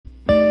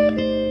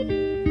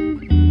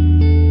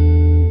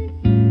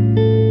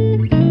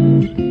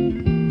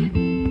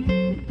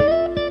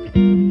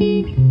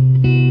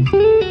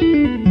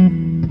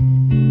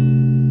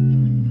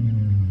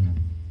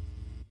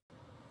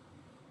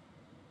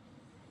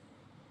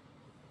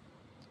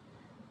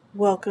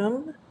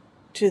Welcome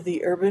to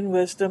the Urban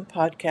Wisdom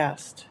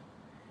Podcast.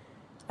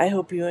 I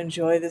hope you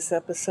enjoy this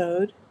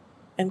episode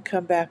and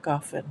come back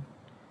often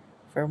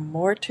for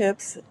more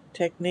tips,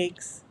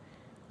 techniques,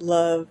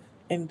 love,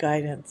 and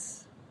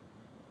guidance.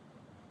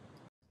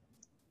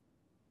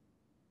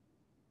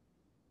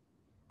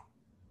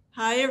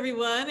 Hi,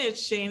 everyone.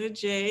 It's Shana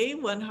J,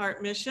 One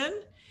Heart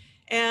Mission.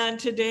 And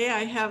today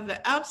I have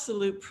the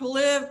absolute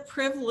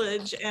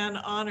privilege and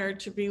honor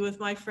to be with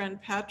my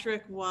friend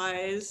Patrick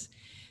Wise,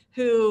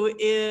 who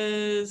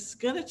is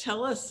going to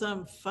tell us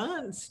some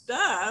fun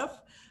stuff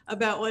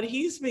about what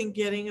he's been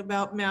getting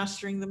about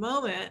mastering the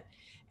moment.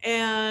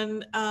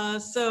 And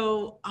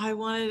so I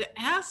wanted to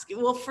ask you,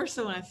 well, first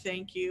I want to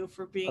thank you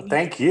for Well, being here.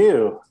 thank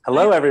you. I,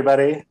 Hello,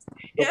 everybody. Hope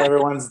yeah,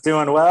 everyone's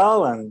doing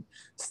well and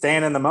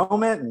staying in the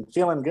moment and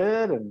feeling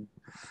good and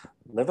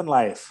living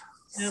life.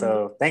 and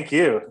So thank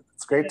you.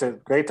 It's great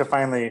to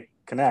finally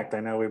connect.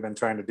 I know we've been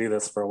trying to do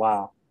this for a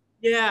while.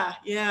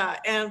 yeah.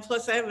 And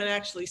plus, I haven't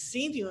actually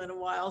seen you in a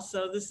while,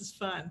 so this is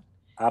fun.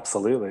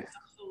 Absolutely.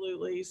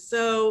 Absolutely.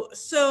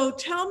 So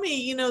tell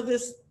me,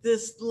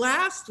 this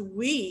last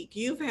week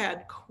you've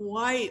had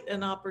quite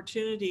an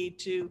opportunity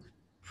to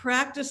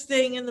practice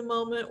staying in the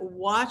moment,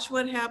 watch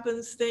what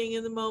happens staying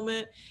in the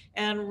moment,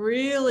 and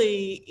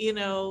really,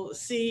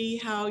 see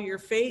how your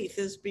faith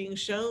is being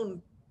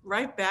shown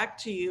right back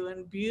to you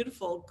in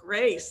beautiful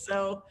grace.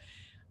 So,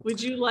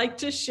 would you like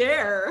to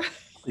share?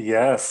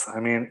 Yes, I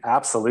mean,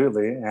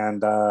 absolutely.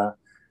 And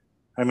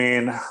I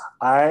mean,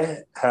 I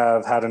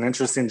have had an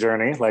interesting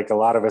journey, like a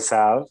lot of us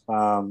have.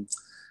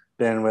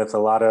 Been with a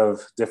lot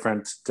of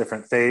different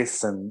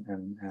faiths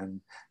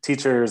and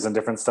teachers and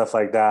different stuff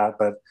like that.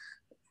 But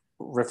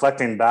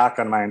reflecting back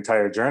on my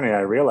entire journey, I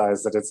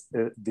realized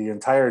that the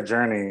entire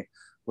journey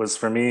was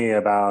for me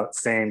about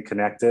staying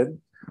connected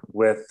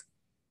with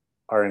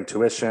our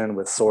intuition,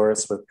 with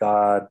source, with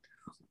God,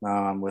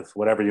 with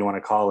whatever you want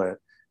to call it.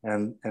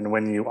 And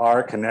when you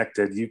are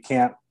connected, you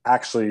can't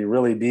actually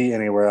really be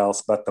anywhere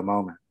else but the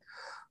moment.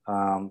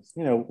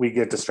 We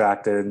get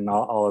distracted and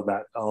all of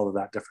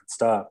that different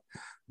stuff.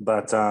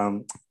 But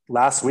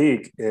last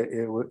week,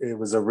 it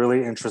was a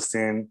really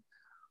interesting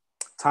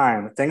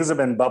time. Things have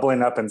been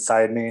bubbling up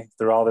inside me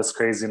through all this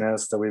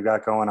craziness that we've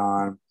got going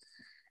on.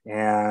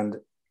 And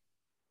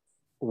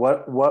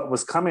what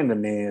was coming to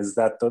me is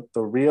that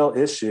the real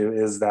issue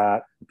is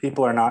that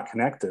people are not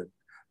connected.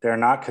 They're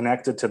not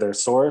connected to their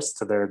source,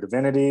 to their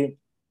divinity,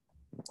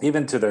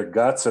 even to their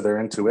guts or their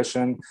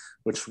intuition,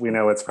 which we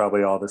know it's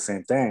probably all the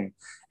same thing.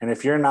 And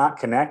if you're not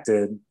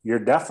connected, you're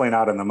definitely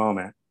not in the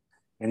moment.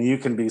 And you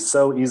can be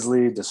so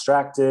easily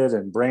distracted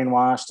and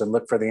brainwashed and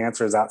look for the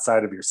answers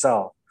outside of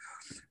yourself.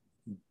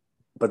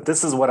 But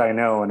this is what I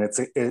know, and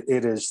it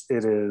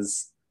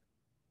is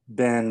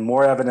been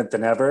more evident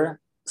than ever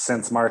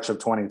since March of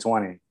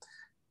 2020,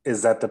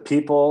 is that the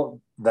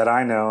people that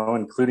I know,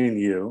 including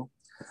you,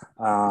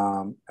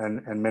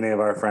 and many of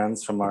our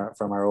friends from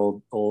our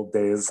old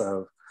days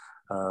of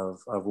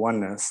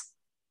oneness,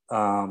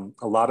 a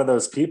lot of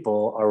those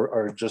people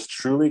are just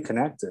truly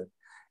connected.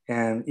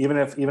 And even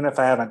if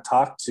I haven't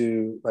talked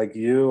to like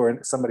you or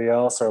somebody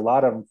else or a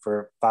lot of them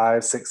for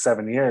 5, 6,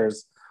 7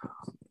 years,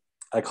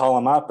 I call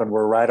them up and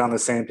we're right on the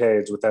same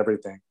page with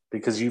everything.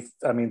 Because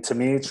to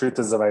me, truth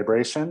is a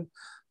vibration,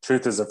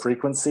 truth is a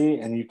frequency,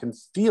 and you can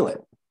feel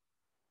it.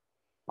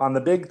 On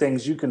the big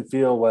things, you can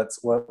feel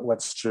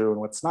what's true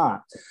and what's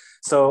not.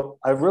 So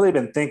I've really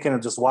been thinking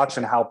of just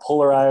watching how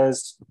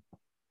polarized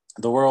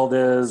the world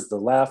is, the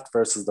left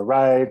versus the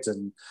right,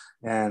 and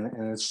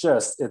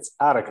it's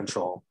out of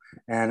control,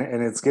 and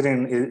it's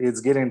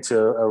getting to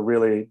a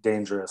really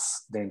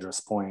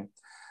dangerous point.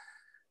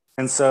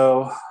 And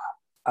so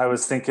I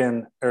was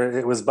thinking, or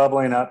it was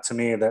bubbling up to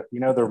me that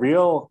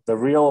the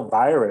real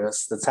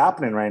virus that's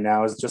happening right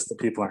now is just that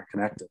people aren't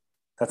connected.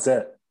 That's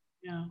it.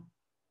 Yeah.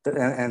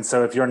 And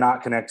so if you're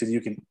not connected, you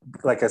can,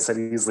 like I said,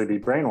 easily be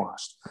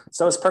brainwashed.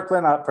 So it's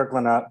perkling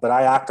up, but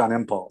I act on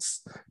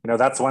impulse.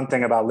 That's one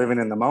thing about living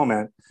in the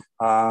moment,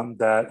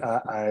 that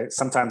I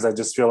sometimes I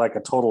just feel like a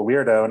total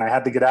weirdo. And I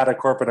had to get out of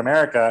corporate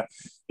America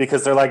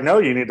because they're like, no,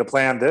 you need to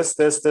plan this,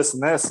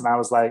 and this. And I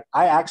was like,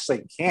 I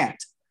actually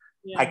can't.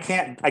 Yeah.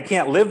 I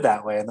can't live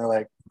that way. And they're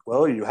like,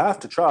 well, you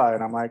have to try.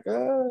 And I'm like,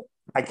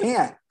 I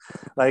can't.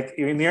 Like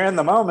when you're in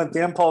the moment,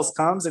 the impulse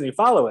comes and you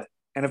follow it.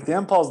 And if the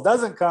impulse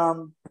doesn't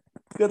come,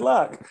 good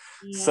luck.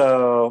 Yeah.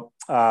 So,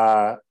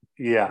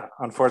 yeah,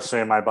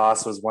 unfortunately, my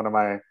boss was one of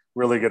my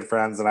really good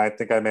friends, and I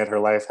think I made her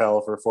life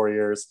hell for 4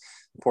 years.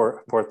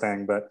 Poor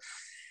thing. But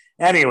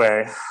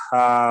anyway,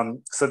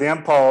 so the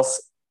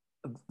impulse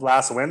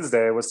last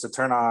Wednesday was to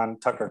turn on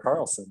Tucker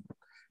Carlson.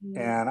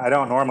 And I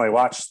don't normally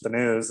watch the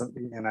news,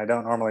 and I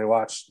don't normally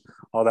watch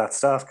all that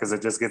stuff because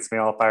it just gets me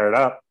all fired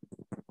up.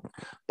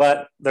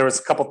 But there was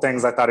a couple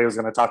things I thought he was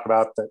going to talk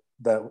about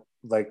that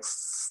like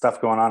stuff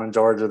going on in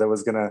Georgia that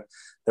was going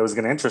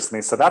to interest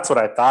me. So that's what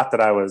I thought that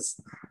I was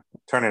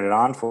turning it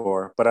on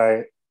for. But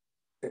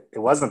it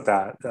wasn't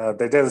that.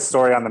 They did a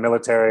story on the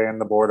military and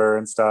the border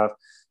and stuff.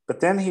 But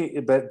then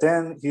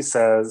he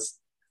says,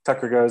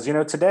 Tucker goes,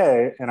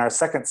 today in our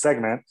second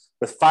segment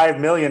with 5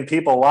 million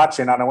people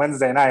watching on a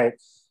Wednesday night,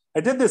 I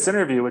did this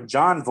interview with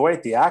Jon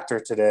Voight, the actor,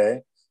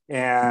 today.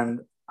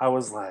 And I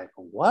was like,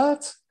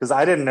 what? Because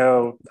I don't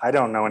know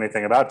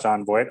anything about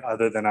Jon Voight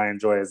other than I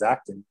enjoy his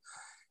acting.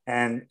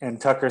 And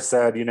Tucker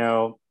said,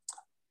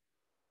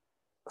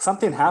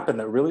 something happened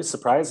that really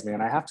surprised me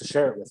and I have to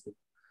share it with you.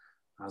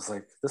 I was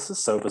like, this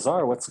is so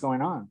bizarre. What's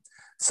going on?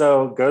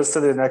 So goes to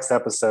the next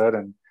episode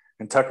and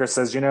Tucker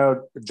says,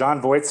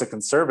 Jon Voight's a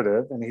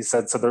conservative. And he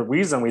said, so the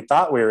reason we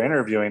thought we were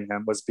interviewing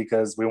him was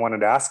because we wanted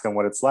to ask him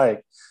what it's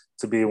like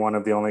to be one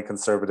of the only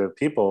conservative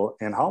people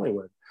in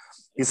Hollywood.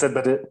 He said,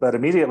 but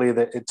immediately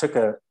the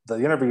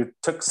interview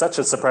took such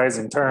a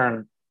surprising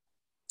turn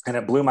and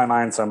it blew my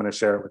mind. So I'm going to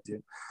share it with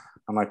you.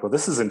 I'm like, well,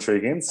 this is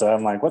intriguing. So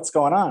I'm like, what's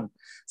going on?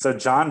 So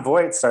Jon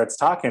Voight starts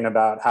talking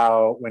about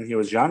how when he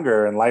was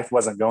younger and life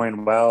wasn't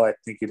going well, I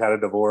think he'd had a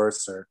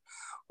divorce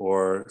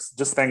or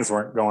just things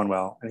weren't going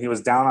well. And he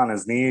was down on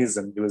his knees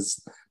and he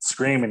was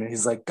screaming. And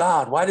he's like,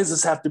 God, why does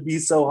this have to be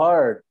so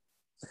hard?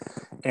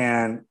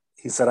 And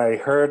he said, I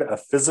heard the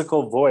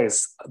physical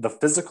voice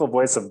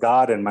of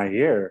God in my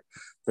ear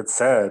that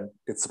said,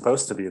 it's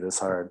supposed to be this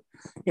hard,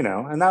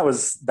 and that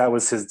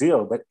was his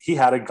deal. But he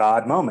had a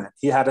God moment.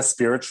 He had a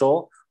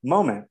spiritual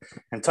moment.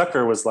 And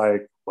Tucker was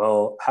like,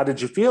 well, how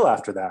did you feel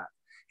after that?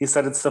 He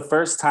said, it's the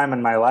first time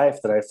in my life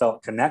that I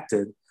felt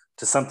connected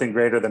to something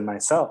greater than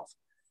myself.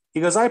 He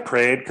goes, I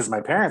prayed because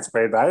my parents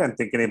prayed, but I didn't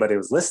think anybody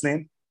was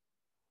listening.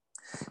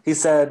 He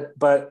said,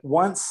 but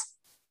once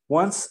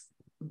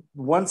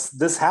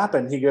this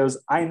happened, he goes,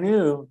 I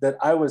knew that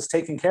I was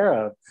taken care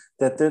of,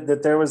 that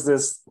there was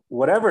this,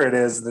 whatever it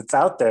is that's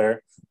out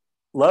there,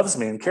 loves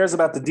me and cares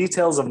about the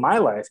details of my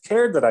life,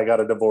 cared that I got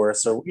a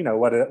divorce or,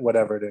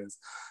 whatever it is.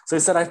 So he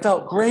said, I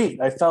felt great.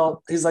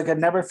 He's like, I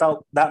never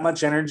felt that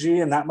much energy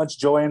and that much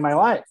joy in my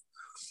life.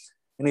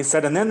 And he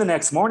said, and then the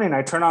next morning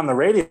I turn on the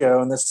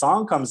radio and this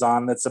song comes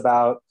on that's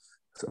about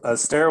a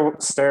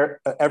stair,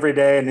 every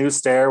day a new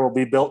stair will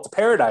be built to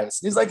paradise.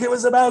 He's like, it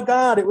was about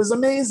God. It was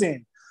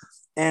amazing.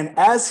 And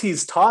as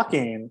he's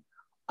talking,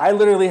 I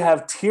literally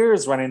have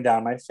tears running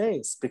down my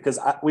face because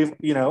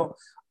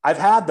I've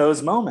had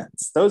those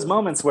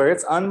moments where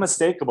it's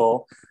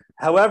unmistakable,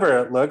 however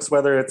it looks,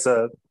 whether it's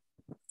a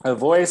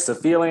voice, a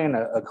feeling,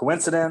 a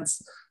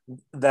coincidence,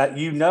 that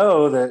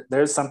that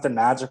there's something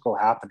magical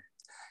happening.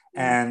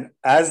 And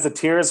as the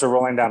tears are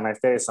rolling down my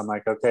face, I'm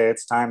like, okay,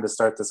 it's time to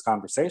start this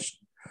conversation.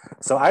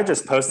 So I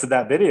just posted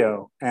that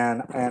video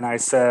and I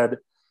said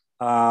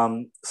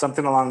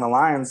something along the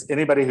lines,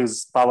 anybody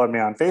who's followed me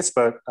on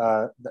Facebook,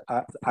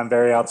 I'm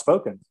very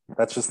outspoken.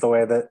 That's just the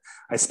way that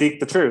I speak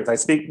the truth. I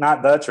speak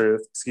not the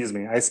truth, excuse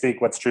me. I speak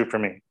what's true for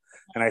me.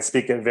 And I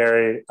speak it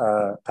very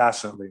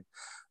passionately.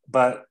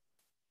 But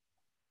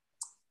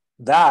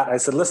I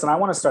said, listen, I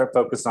want to start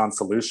focused on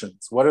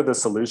solutions. What are the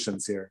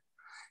solutions here?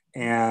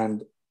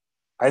 And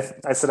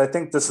I said, I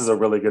think this is a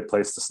really good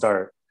place to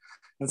start.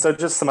 And so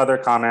just some other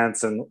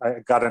comments, and I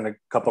got in a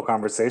couple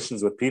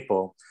conversations with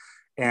people.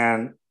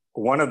 And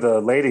one of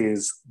the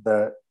ladies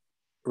that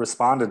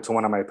responded to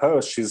one of my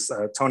posts, she's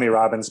a Tony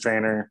Robbins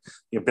trainer,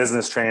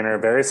 business trainer,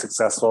 very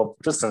successful,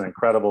 just an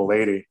incredible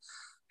lady.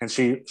 And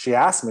she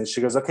asked me,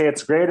 she goes, okay,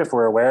 it's great if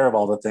we're aware of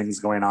all the things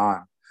going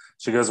on.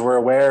 She goes, we're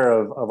aware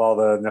of all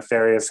the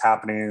nefarious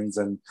happenings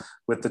and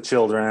with the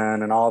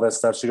children and all this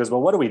stuff. She goes,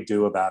 well, what do we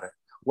do about it?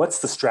 What's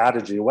the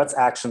strategy? What's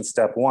action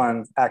step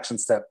 1, action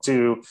step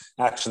 2,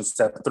 action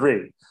step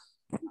 3?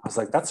 I was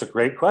like, that's a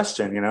great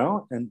question,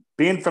 and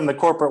being from the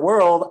corporate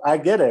world, I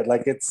get it.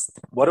 Like, it's,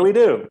 what do we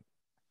do?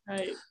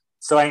 Right.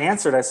 So I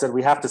answered, I said,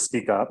 we have to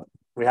speak up.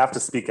 We have to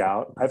speak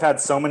out. I've had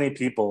so many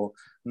people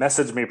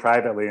message me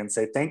privately and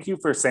say, thank you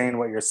for saying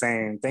what you're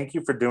saying. Thank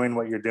you for doing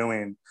what you're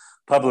doing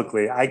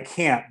publicly. I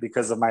can't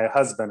because of my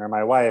husband or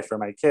my wife or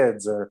my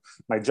kids or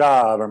my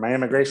job or my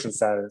immigration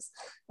status.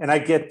 And I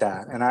get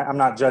that. And I'm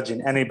not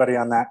judging anybody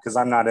on that because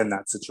I'm not in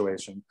that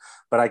situation.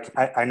 But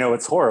I know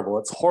it's horrible.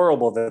 It's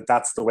horrible that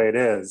that's the way it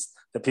is,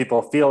 that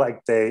people feel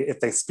like if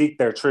they speak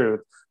their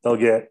truth, they'll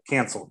get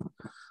canceled.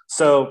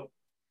 So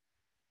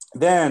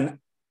then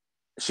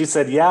she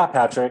said, yeah,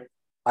 Patrick,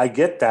 I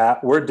get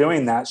that. We're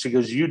doing that. She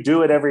goes, you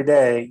do it every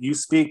day. You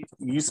speak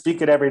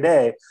it every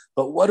day.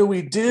 But what do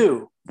we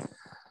do?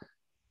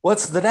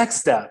 What's the next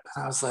step?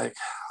 And I was like,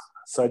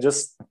 so I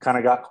just kind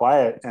of got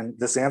quiet and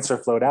this answer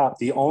flowed out.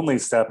 The only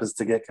step is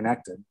to get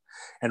connected.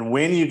 And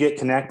when you get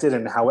connected,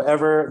 and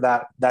however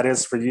that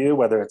is for you,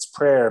 whether it's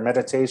prayer,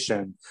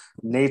 meditation,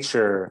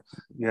 nature,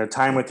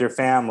 time with your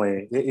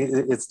family,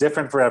 it's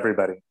different for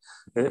everybody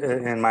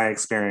in my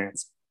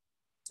experience.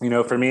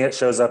 For me, it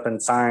shows up in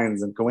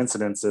signs and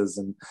coincidences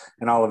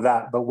and all of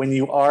that. But when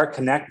you are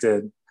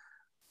connected,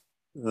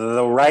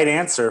 the right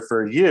answer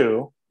for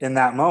you in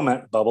that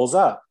moment bubbles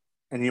up.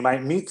 And you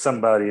might meet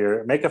somebody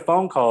or make a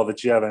phone call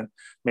that you haven't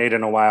made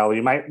in a while.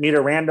 You might meet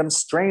a random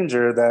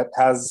stranger that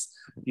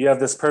you have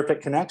this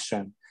perfect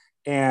connection.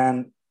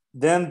 And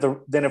then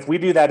if we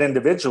do that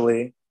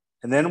individually,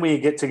 and then we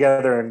get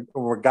together and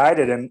we're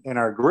guided in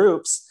our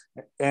groups,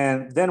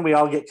 and then we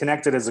all get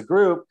connected as a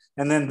group,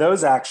 and then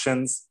those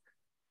actions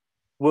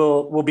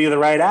will be the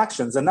right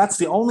actions. And that's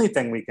the only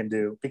thing we can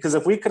do, because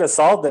if we could have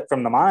solved it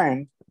from the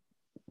mind,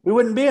 we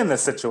wouldn't be in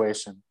this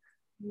situation.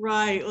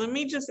 Right. Let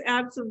me just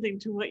add something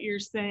to what you're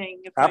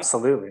saying.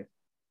 Absolutely.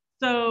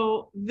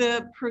 So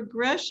the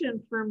progression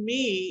for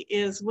me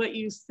is what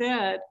you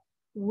said,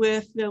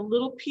 with the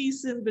little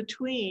piece in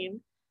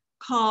between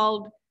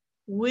called,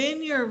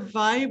 when you're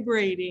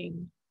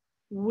vibrating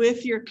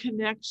with your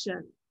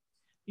connection,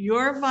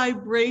 your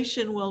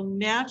vibration will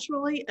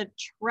naturally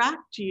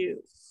attract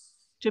you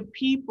to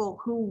people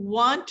who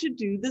want to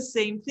do the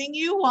same thing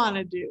you want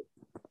to do.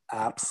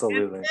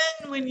 Absolutely. And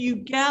then when you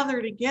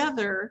gather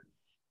together,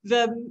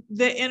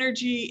 the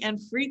energy and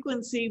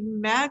frequency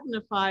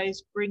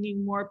magnifies,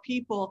 bringing more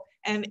people,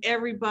 and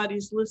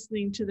everybody's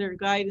listening to their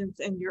guidance,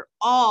 and you're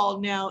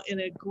all now in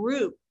a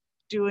group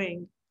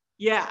doing,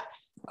 yeah.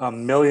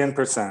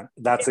 1,000,000%.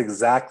 That's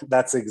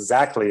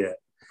exactly it.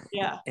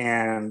 Yeah.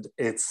 And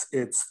it's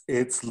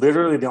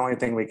literally the only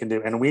thing we can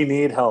do. And we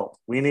need help.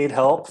 We need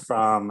help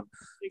from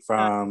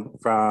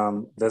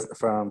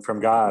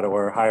God,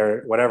 or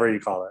higher, whatever you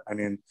call it. I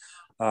mean,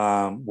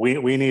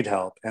 we need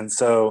help. And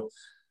so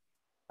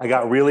I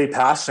got really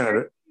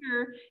passionate.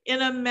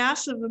 In a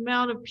massive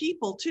amount of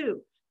people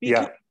too,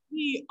 because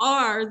we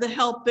are the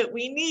help that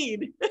we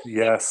need.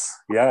 Yes,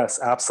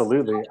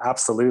 absolutely. What have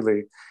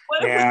we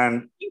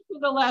done for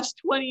the last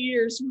 20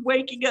 years,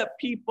 waking up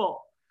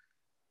people?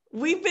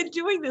 We've been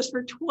doing this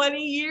for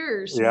 20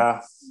 years. Giving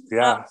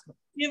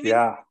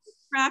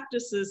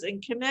practices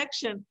and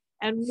connection,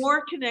 and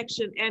more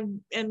connection,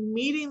 and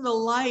meeting the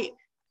light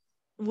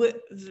with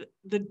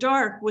the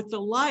dark with the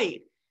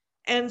light.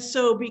 And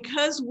so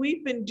because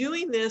we've been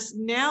doing this,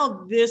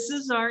 now this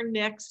is our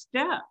next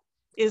step,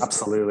 is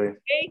absolutely to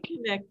stay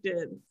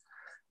connected.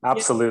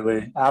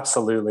 Absolutely.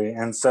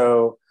 And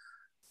so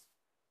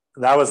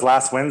that was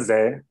last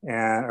Wednesday,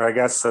 or I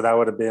guess, so that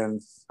would have been,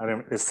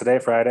 is today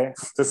Friday?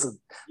 This is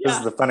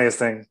the funniest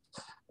thing.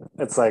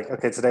 It's like,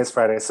 okay, today's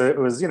Friday. So it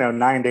was,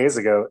 9 days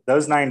ago.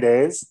 Those 9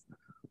 days,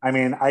 I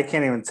mean, I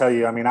can't even tell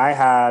you. I mean, I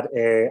had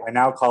I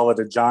now call it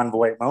a John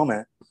Voight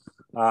moment.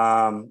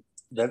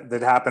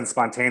 That happened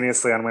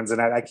spontaneously on Wednesday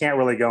night. I can't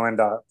really go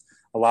into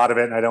a lot of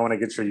it, and I don't want to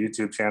get your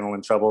YouTube channel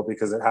in trouble,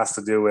 because it has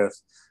to do with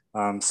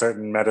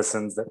certain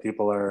medicines that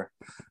people are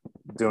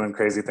doing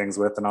crazy things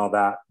with and all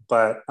that.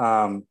 But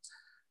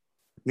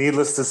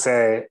needless to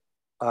say,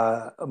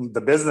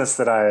 the business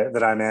that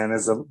I'm in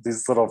is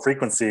these little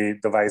frequency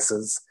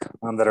devices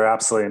that are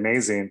absolutely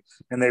amazing,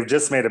 and they've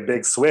just made a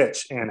big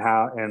switch in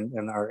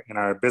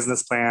our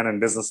business plan and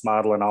business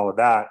model and all of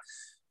that.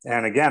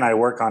 And again, I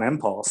work on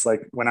impulse.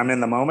 Like when I'm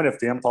in the moment, if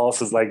the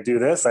impulse is like, do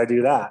this, I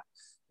do that,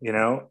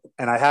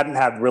 and I hadn't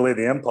had really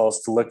the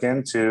impulse to look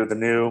into the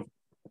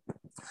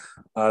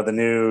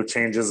new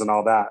changes and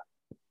all that.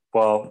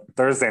 Well,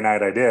 Thursday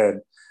night I did,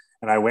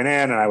 and I went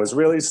in and I was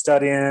really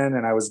studying,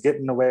 and I was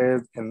getting away,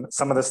 and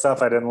some of the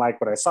stuff I didn't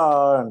like what I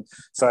saw. And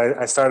so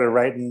I started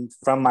writing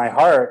from my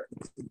heart,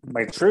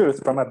 my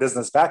truth, from a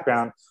business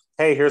background.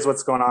 Hey, here's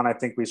what's going on. I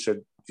think we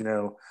should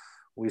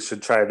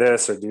try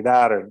this or do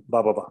that or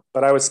blah, blah, blah.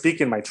 But I was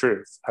speaking my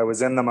truth. I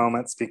was in the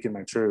moment speaking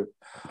my truth.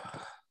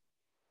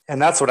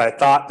 And that's what I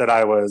thought that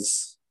I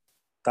was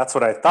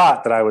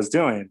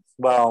doing.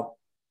 Well,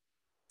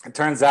 it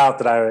turns out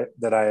that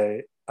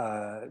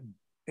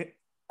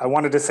I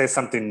wanted to say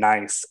something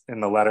nice in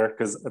the letter,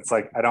 because it's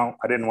like, I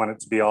didn't want it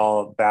to be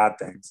all bad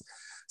things.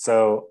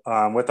 So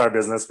with our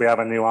business, we have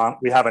a new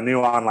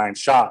online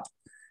shop.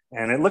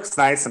 And it looks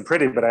nice and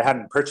pretty, but I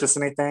hadn't purchased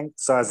anything.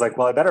 So I was like,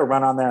 well, I better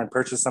run on there and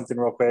purchase something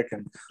real quick,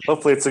 and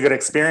hopefully it's a good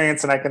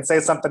experience and I can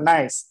say something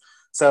nice.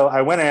 So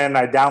I went in,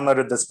 I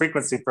downloaded this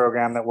frequency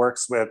program that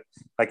works with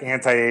like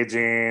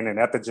anti-aging and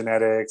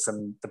epigenetics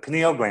and the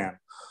pineal gland.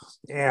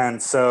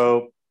 And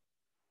so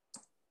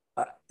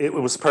it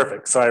was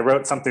perfect. So I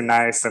wrote something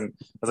nice, and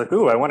I was like,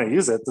 ooh, I want to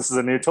use it. This is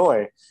a new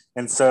toy.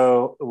 And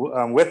so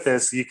with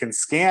this, you can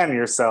scan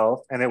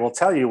yourself and it will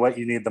tell you what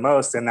you need the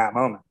most in that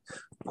moment.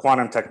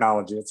 Quantum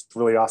technology. It's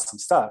really awesome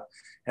stuff.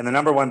 And the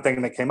number one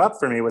thing that came up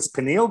for me was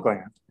pineal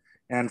gland.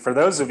 And for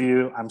those of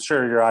you, I'm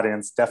sure your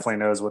audience definitely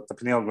knows what the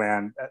pineal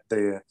gland,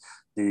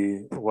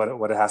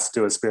 what it has to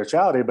do with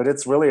spirituality, but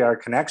it's really our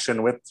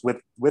connection with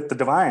the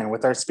divine,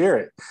 with our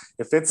spirit.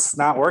 If it's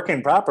not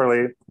working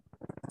properly,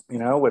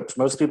 which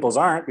most people's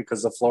aren't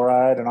because of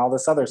fluoride and all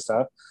this other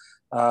stuff,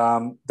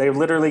 they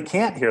literally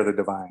can't hear the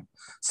divine.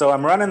 So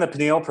I'm running the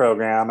pineal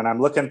program, and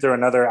I'm looking through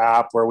another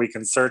app where we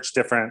can search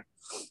different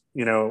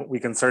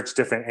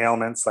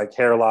ailments like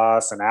hair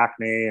loss and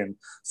acne and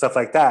stuff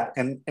like that.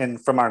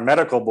 And from our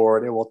medical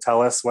board, it will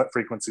tell us what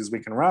frequencies we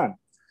can run.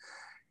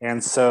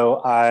 And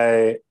so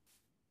I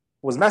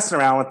was messing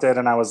around with it,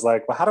 and I was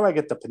like, well, how do I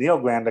get the pineal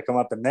gland to come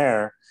up in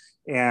there?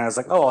 And I was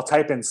like, oh, I'll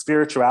type in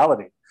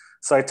spirituality.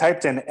 So I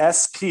typed in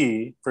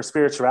SP for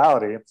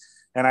spirituality,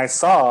 and I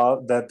saw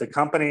that the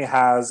company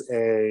has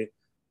a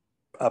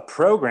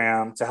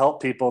program to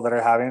help people that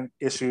are having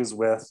issues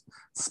with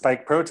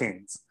spike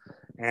proteins.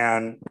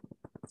 And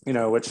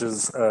which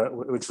is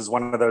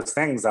one of those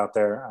things out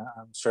there.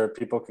 I'm sure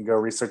people can go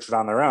research it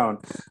on their own.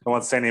 I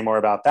won't say any more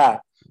about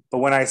that. But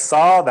when I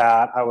saw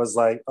that, I was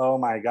like, oh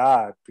my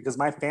God, because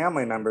my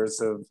family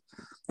members have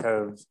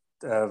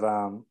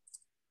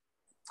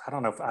I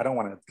don't know if I don't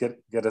want to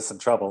get us in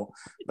trouble,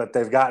 but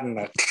they've gotten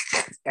it,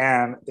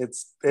 and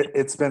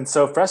it's been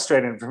so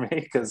frustrating for me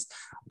because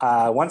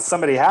once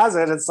somebody has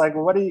it, it's like,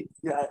 what do you?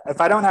 If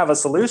I don't have a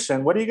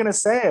solution, what are you going to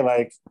say?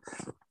 Like,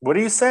 what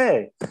do you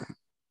say?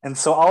 And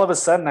so all of a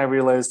sudden, I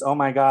realized, oh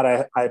my God,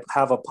 I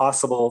have a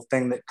possible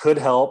thing that could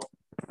help.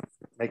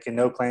 Making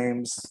no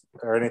claims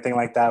or anything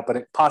like that, but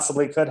it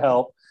possibly could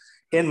help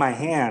in my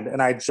hand,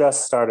 and I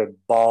just started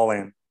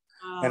bawling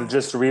and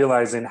just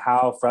realizing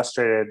how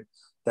frustrated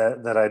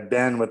that I'd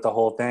been with the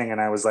whole thing. And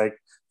I was like,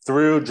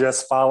 through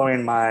just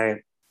following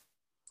my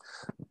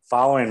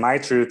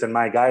truth and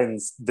my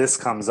guidance, this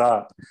comes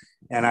up.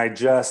 And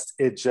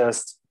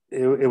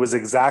it was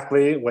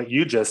exactly what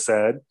you just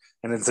said.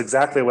 And it's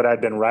exactly what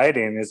I'd been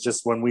writing. It's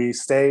just when we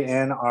stay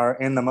in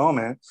the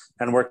moment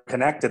and we're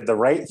connected, the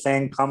right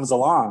thing comes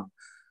along.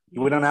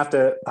 We don't have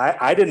to,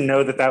 I didn't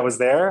know that was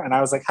there. And I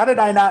was like, how did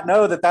I not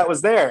know that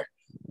was there?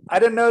 I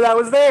didn't know that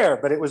was there,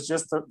 but it was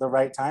just the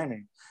right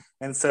timing.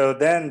 And so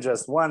then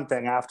just one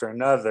thing after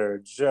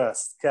another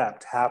just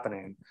kept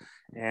happening.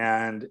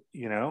 And,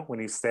 you know, when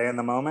you stay in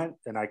the moment,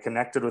 and I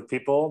connected with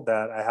people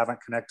that I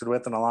haven't connected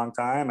with in a long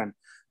time. And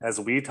as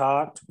we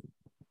talked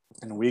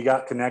and we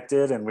got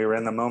connected and we were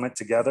in the moment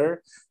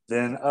together,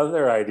 then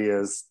other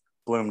ideas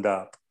bloomed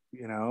up,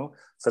 you know,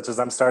 such as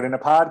I'm starting a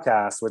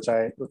podcast, which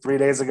 3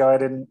 days ago, I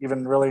didn't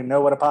even really know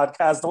what a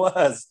podcast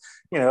was,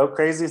 you know,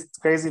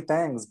 crazy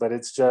things. But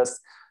it's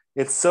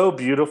so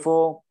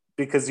beautiful.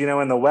 Because, you know,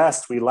 in the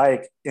West, we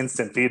like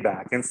instant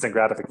feedback, instant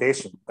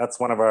gratification. That's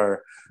one of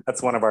our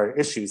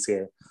issues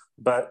here.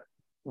 But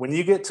when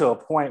you get to a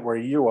point where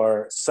you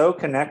are so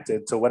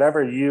connected to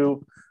whatever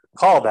you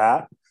call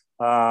that,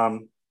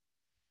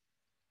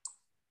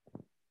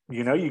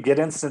 you know, you get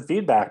instant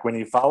feedback when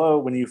you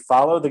follow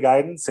the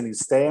guidance and you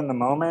stay in the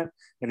moment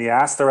and you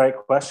ask the right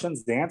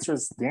questions. The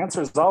answers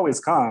always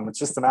come. It's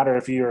just a matter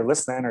if you're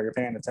listening or you're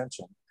paying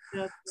attention.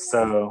 That's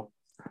so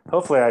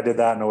hopefully I did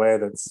that in a way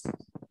that's okay.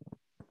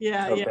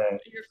 Yeah, you're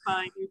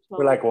fine.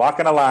 We're like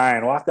walking a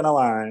line.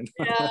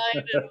 Yeah, I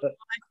know.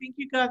 I think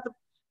you got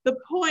the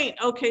point.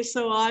 Okay,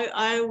 so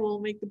I will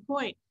make the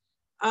point.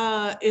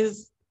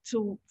 Is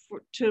to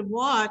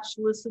watch,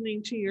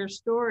 listening to your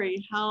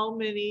story, how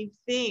many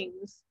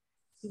things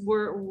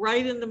were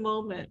right in the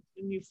moment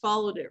and you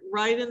followed it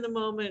right in the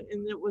moment,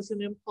 and it was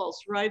an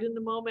impulse right in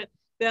the moment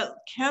that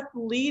kept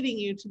leading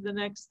you to the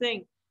next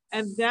thing.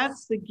 And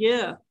that's the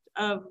gift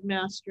of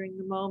mastering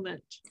the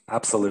moment.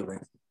 Absolutely.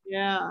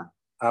 Yeah.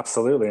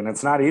 Absolutely. And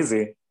it's not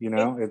easy, you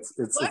know, it's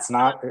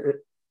not,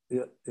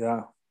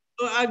 yeah.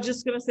 I'm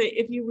just going to say,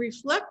 if you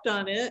reflect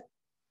on it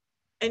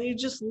and you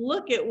just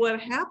look at what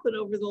happened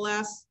over the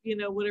last, you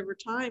know, whatever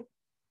time,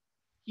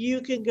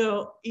 you can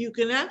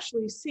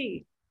actually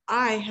see,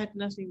 I had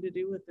nothing to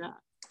do with that.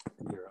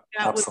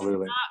 That Absolutely.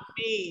 was not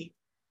me.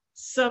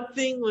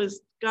 Something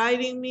was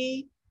guiding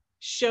me,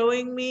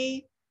 showing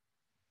me,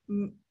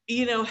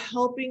 you know,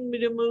 helping me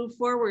to move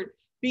forward,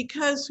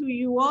 because who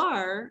you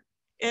are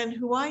and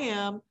who I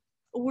am,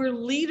 we're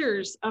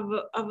leaders of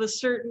a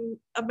certain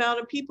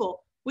amount of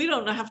people. We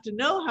don't have to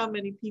know how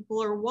many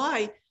people or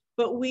why,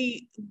 but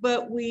we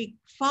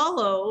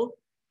follow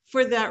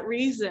for that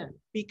reason,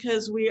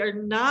 because we are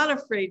not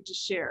afraid to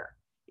share,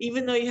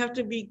 even though you have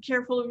to be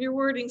careful of your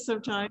wording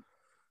sometimes.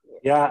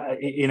 Yeah,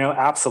 you know,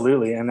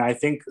 absolutely. And I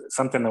think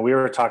something that we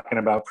were talking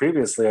about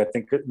previously, I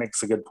think it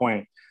makes a good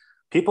point.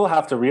 People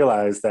have to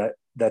realize that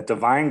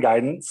divine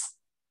guidance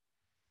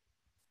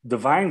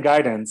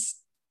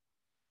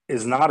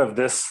is not of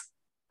this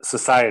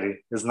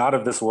society, is not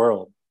of this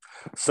world.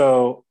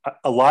 So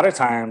a lot of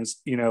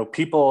times, you know,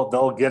 people,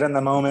 they'll get in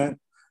the moment,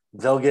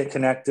 they'll get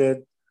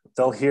connected,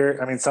 they'll hear,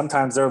 I mean,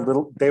 sometimes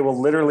they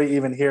will literally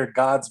even hear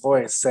God's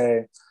voice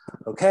say,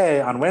 okay,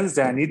 on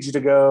Wednesday, I need you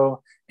to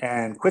go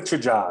and quit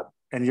your job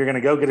and you're going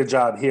to go get a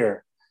job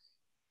here.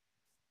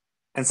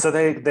 And so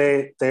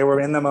they were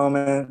in the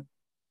moment,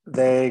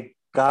 they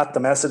got the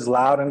message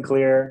loud and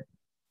clear.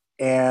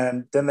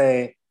 And then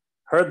they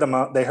heard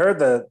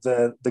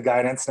the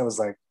guidance, and it was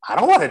like, I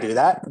don't want to do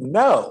that.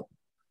 No.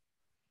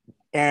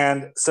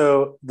 And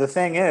so the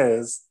thing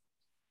is,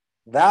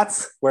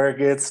 that's where it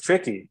gets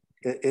tricky.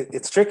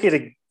 It's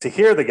tricky to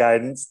hear the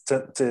guidance,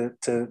 to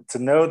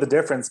know the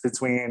difference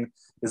between,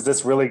 is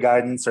this really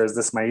guidance or is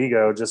this my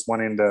ego just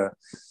wanting to,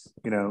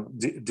 you know,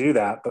 do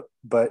that?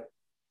 But,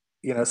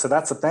 you know, so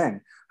that's the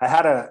thing. I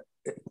had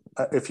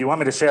if you want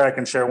me to share, I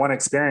can share one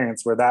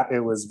experience where it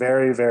was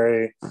very,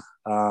 very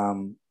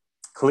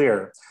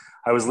clear.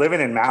 I was living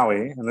in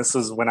Maui, and this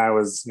was when I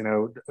was, you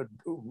know,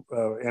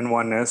 in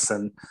oneness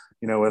and,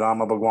 you know, with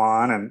Amma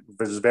Bhagwan, and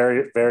there's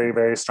very, very,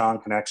 very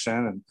strong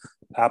connection, and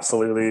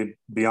absolutely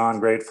beyond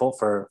grateful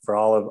for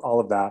all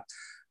of that.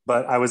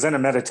 But I was in a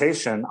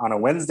meditation on a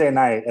Wednesday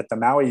night at the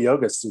Maui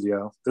Yoga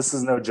Studio. This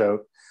is no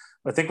joke.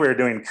 I think we were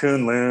doing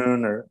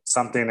Kunlun or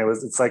something.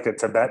 It's like a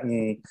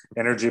Tibetan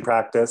energy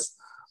practice.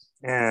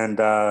 And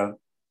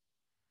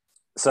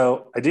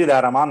so I do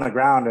that. I'm on the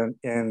ground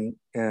in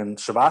in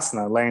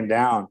Shavasana, laying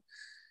down.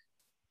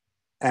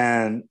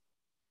 And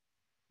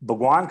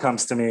Bhagwan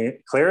comes to me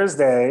clear as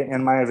day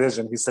in my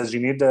vision. He says, you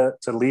need to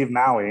leave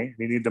Maui.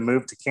 You need to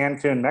move to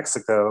Cancun,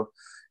 Mexico,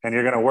 and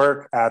you're going to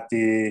work at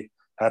the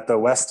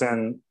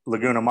Westin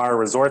Laguna Mar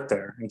resort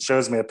there, and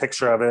shows me a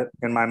picture of it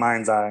in my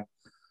mind's eye.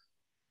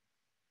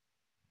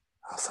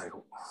 I was like,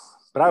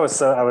 but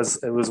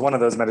it was one of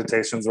those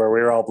meditations where we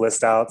were all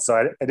blissed out. So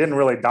it didn't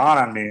really dawn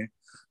on me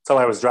until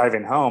I was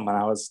driving home, and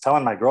I was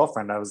telling my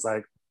girlfriend, I was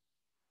like,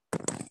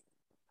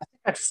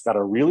 I just got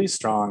a really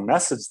strong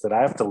message that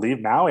I have to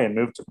leave Maui and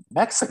move to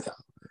Mexico.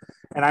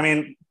 And I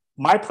mean,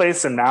 my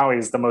place in Maui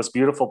is the most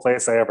beautiful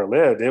place I ever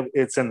lived.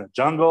 It's in the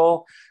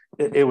jungle.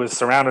 It was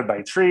surrounded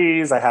by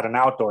trees. I had an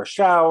outdoor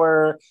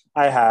shower.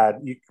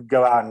 You could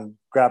go out and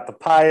grab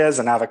papayas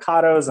and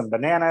avocados and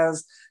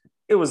bananas.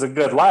 It was a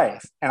good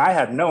life. And I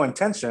had no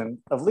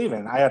intention of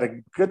leaving. I had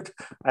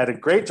a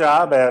great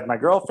job. I had my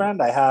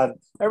girlfriend.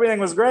 Everything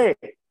was great.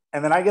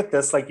 And then I get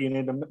this, like, you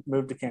need to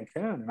move to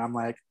Cancun. And I'm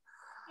like,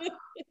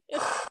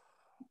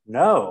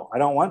 no, I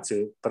don't want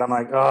to. But I'm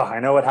like, oh, I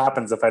know what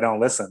happens if I don't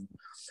listen.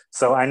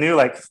 So I knew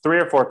like 3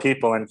 or 4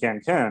 people in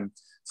Cancun.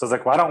 So I was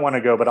like, well, I don't want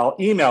to go, but I'll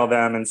email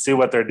them and see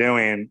what they're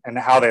doing and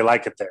how they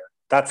like it there.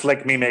 That's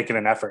like me making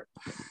an effort.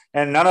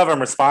 And none of them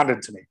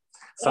responded to me.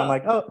 So I'm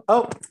like,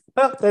 oh,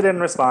 they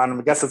didn't respond.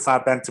 I guess it's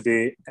not meant to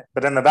be.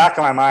 But in the back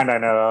of my mind,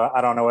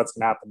 I don't know what's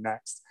going to happen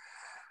next.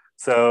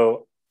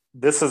 So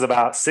this is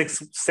about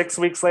six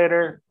weeks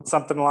later,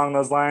 something along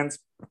those lines.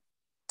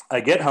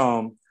 I get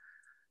home.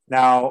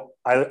 Now,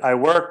 I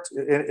worked,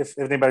 if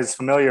anybody's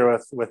familiar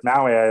with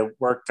Maui, I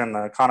worked in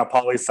the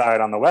Kaanapali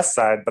side on the west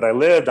side, but I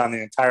lived on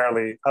the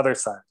entirely other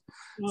side.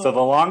 Oh. So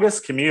the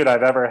longest commute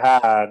I've ever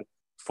had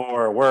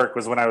for work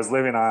was when I was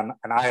living on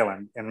an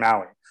island in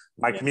Maui.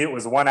 My commute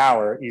was 1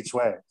 hour each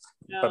way,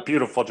 but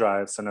beautiful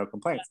drive, so no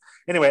complaints.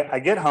 Anyway, I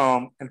get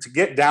home, and to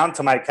get down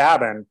to my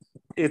cabin,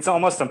 it's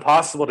almost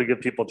impossible to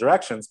give people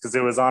directions because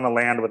it was on a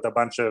land with a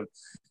bunch of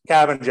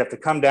cabins. You have to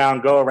come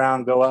down, go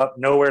around, go up,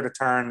 nowhere to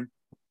turn.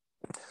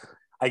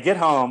 I get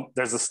home,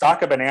 there's a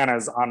stalk of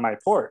bananas on my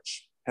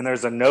porch, and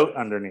there's a note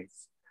underneath.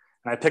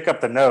 And I pick up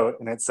the note,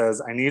 and it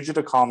says, I need you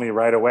to call me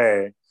right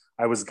away.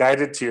 I was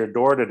guided to your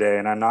door today,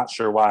 and I'm not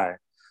sure why.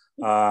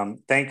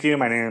 Thank you.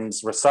 My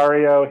name's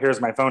Rosario. Here's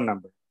my phone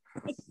number.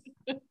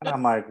 And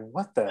I'm like,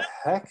 what the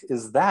heck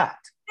is that?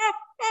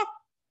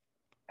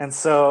 And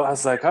so I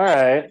was like, all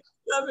right.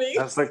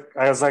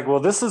 I was like, well,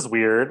 this is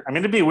weird. I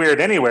mean, it'd be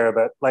weird anywhere,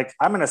 but like,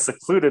 I'm in a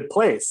secluded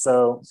place.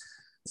 So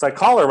I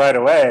call her right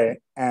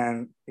away,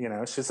 and,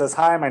 she says,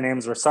 hi, my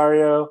name's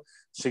Rosario.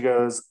 She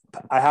goes,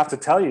 I have to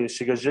tell you,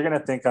 she goes, you're going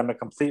to think I'm a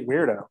complete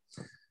weirdo.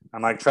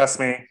 I'm like, trust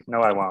me.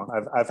 No, I won't.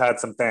 I've had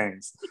some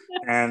things.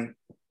 And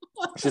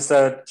she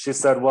said,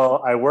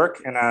 well, I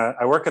work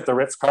at the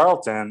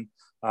Ritz-Carlton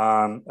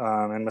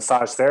in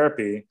massage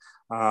therapy.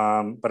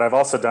 But I've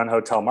also done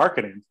hotel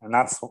marketing, and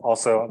that's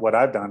also what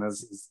I've done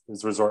is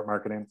resort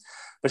marketing.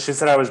 But she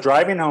said, I was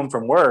driving home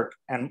from work,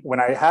 and when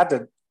I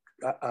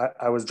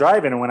was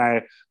driving, and when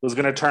I was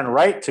going to turn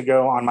right to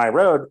go on my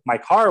road, my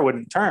car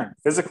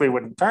physically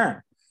wouldn't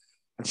turn.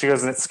 And she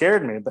goes, and it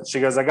scared me. But she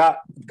goes, I got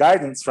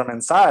guidance from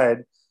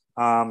inside,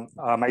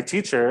 my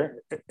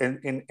teacher,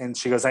 and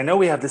she goes, I know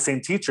we have the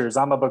same teachers,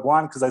 Amma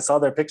Bhagwan, because I saw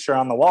their picture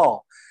on the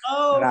wall.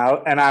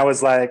 Oh. And I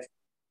was like,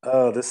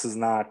 oh, this is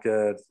not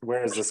good.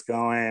 Where is this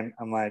going?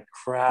 I'm like,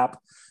 crap.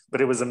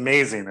 But it was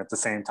amazing at the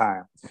same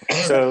time.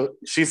 So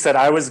she said,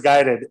 I was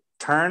guided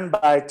turn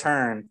by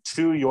turn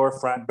to your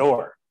front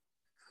door.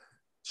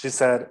 She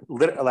said,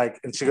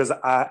 and she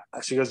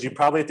goes, you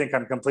probably think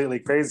I'm completely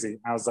crazy.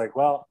 I was like,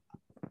 well,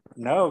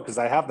 no, because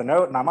I have the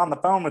note and I'm on the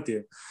phone with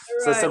you.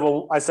 Right.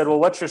 So I said, well,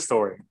 what's your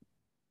story?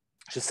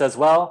 She says,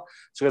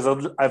 she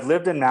goes, I've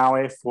lived in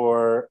Maui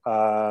for,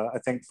 I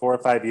think 4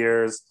 or 5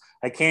 years.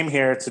 I came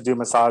here to do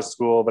massage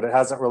school, but it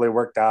hasn't really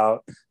worked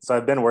out. So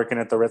I've been working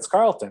at the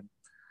Ritz-Carlton.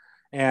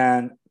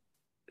 And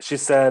she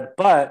said,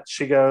 but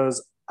she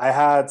goes, I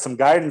had some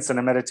guidance in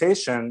a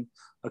meditation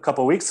a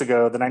couple of weeks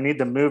ago that I need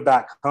to move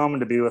back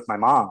home to be with my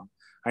mom.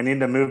 I need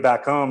to move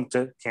back home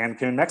to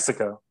Cancun,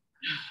 Mexico.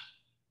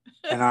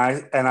 And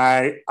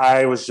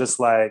I was just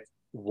like,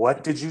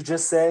 what did you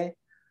just say?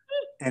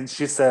 And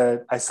she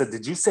said, I said,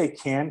 did you say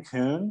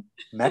Cancun,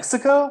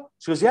 Mexico?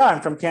 She goes, yeah,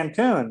 I'm from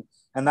Cancun.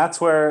 And that's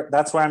where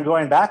I'm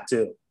going back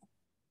to.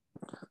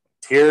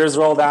 Tears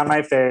roll down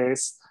my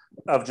face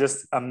of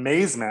just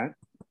amazement,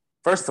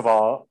 first of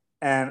all.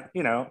 And,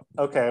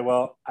 okay,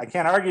 well, I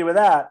can't argue with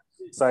that.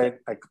 So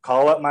I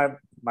call up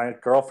my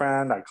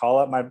girlfriend, I call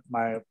up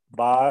my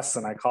boss,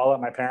 and I call up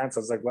my parents.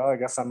 I was like, well, I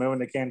guess I'm moving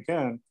to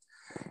Cancun.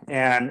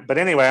 But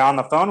anyway, on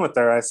the phone with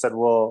her, I said,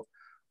 well,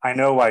 I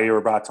know why you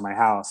were brought to my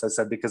house. I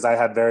said, because I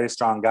had very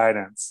strong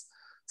guidance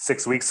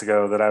 6 weeks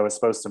ago that I was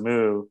supposed to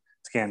move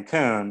to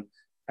Cancun,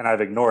 and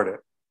I've ignored it.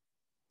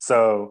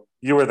 So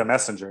you were the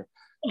messenger.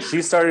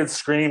 She started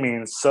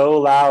screaming so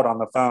loud on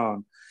the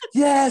phone,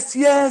 yes,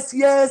 yes,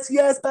 yes,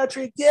 yes,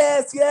 Patrick,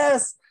 yes,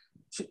 yes.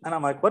 And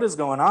I'm like, what is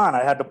going on?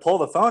 I had to pull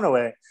the phone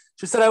away.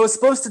 She said, I was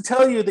supposed to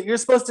tell you that you're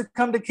supposed to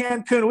come to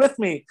Cancun with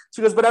me.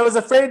 She goes, but I was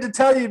afraid to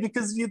tell you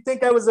because you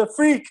think I was a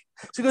freak.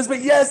 She goes,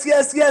 but yes,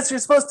 yes, yes, you're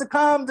supposed to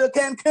come to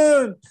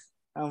Cancun.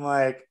 I'm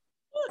like,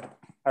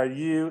 are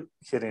you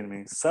kidding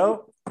me?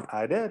 So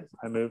I did.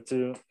 I moved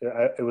to,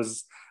 it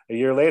was a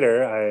year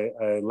later,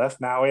 I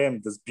left Maui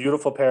and this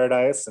beautiful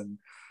paradise and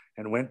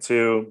went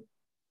to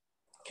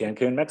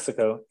Cancun,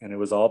 Mexico, and it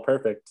was all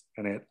perfect.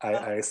 And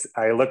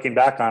I looking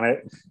back on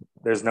it,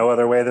 there's no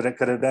other way that it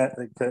could have been.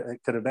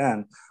 It could have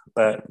been,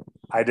 but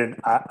I didn't.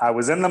 I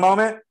was in the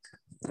moment.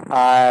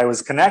 I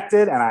was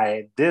connected, and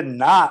I did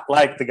not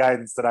like the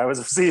guidance that I was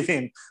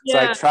receiving.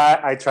 Yeah. So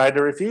I tried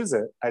to refuse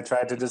it. I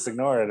tried to just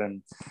ignore it,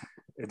 and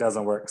it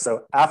doesn't work.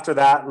 So after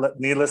that,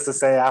 needless to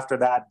say, after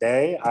that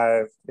day,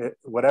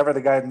 whatever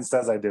the guidance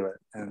says, I do it.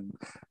 And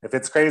if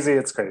it's crazy,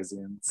 it's crazy.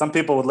 And some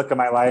people would look at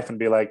my life and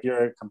be like,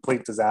 "You're a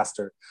complete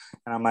disaster,"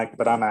 and I'm like,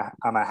 "But I'm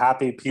a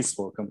happy,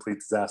 peaceful, complete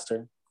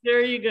disaster."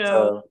 There you go.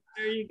 So,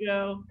 there you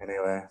go.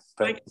 Anyway,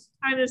 I can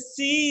kind of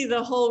see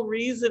the whole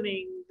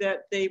reasoning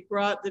that they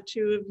brought the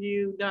two of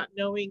you, not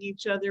knowing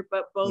each other,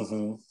 but both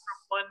from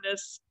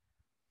oneness.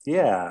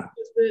 Yeah.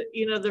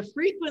 The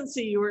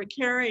frequency you were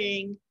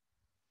carrying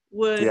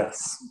would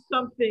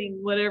something,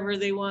 whatever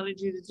they wanted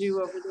you to do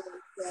over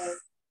there. So,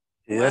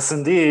 yes,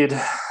 indeed.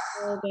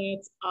 Oh,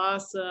 that's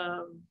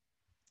awesome.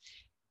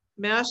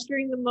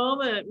 Mastering the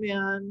moment,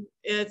 man.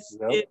 It's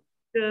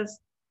just,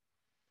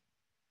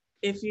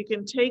 if you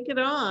can take it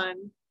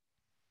on,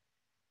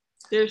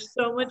 there's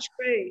so much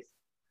grace.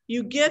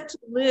 You get to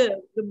live.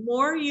 The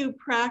more you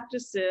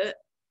practice it,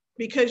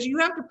 because you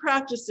have to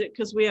practice it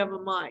because we have a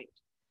mind.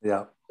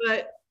 Yeah.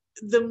 But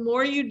the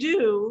more you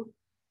do,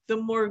 the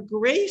more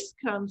grace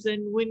comes.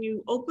 And when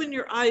you open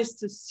your eyes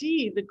to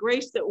see the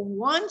grace that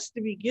wants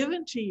to be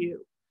given to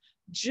you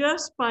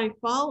just by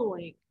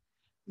following,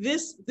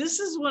 this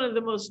is one of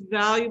the most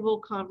valuable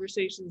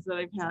conversations that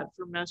I've had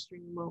for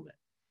Mastering the Moment.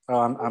 Oh,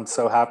 I'm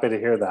so happy to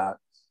hear that.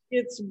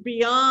 It's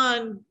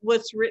beyond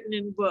what's written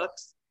in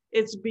books.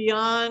 It's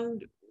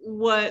beyond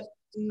what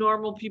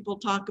normal people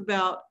talk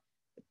about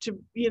to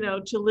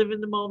live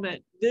in the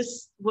moment.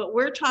 What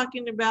we're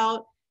talking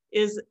about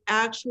is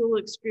actual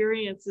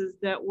experiences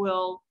that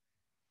will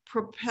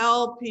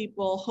propel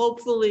people,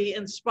 hopefully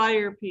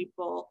inspire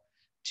people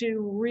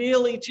to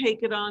really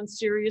take it on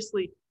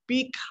seriously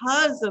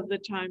because of the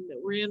time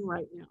that we're in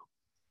right now.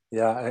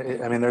 Yeah,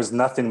 I mean, there's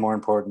nothing more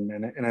important,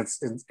 and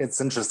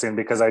it's interesting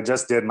because I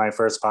just did my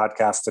first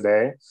podcast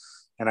today,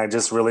 and I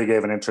just really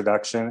gave an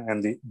introduction,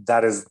 and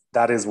that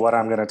is what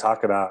I'm going to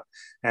talk about.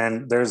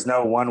 And there's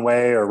no one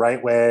way or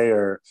right way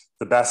or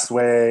the best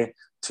way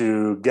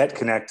to get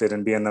connected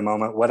and be in the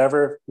moment.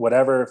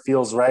 Whatever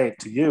feels right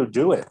to you,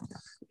 do it.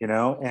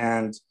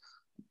 And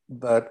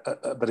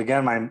but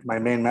again, my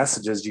main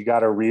message is you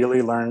got to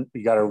really learn,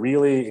 you got to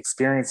really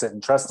experience it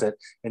and trust it.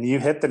 And you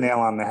hit the nail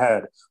on the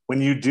head.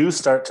 When you do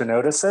start to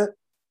notice it,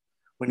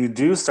 when you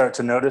do start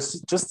to notice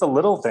just the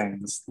little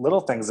things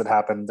that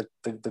happen,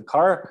 the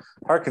car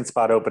parking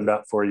spot opened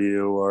up for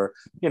you, or,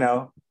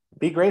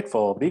 be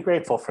grateful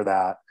for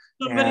that.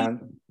 Somebody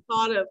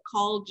thought of,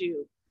 called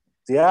you.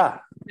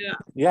 Yeah.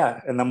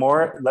 And the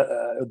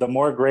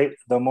more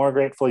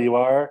grateful you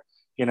are,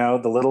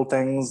 the little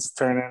things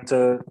turn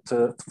into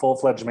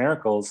full-fledged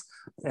miracles.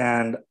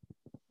 And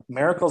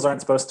miracles aren't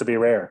supposed to be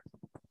rare.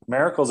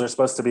 Miracles are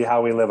supposed to be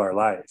how we live our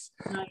life.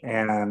 Right.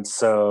 And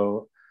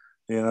so,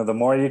 the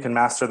more you can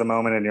master the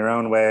moment in your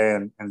own way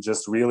and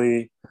just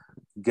really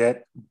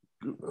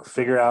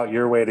figure out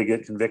your way to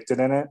get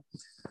convicted in it.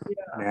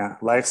 Yeah,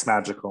 life's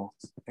magical.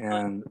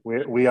 And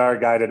we are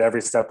guided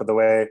every step of the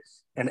way.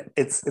 And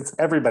it's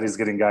everybody's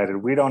getting guided.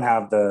 We don't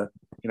have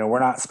we're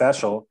not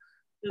special.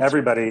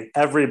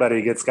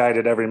 Everybody gets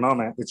guided every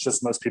moment. It's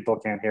just most people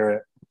can't hear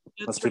it.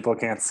 Most people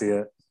can't see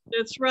it.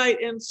 That's right.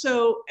 And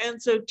so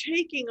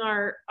taking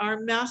our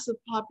massive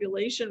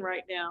population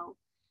right now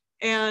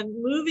and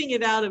moving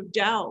it out of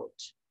doubt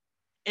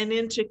and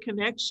into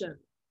connection,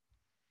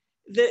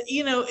 that,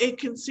 it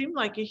can seem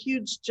like a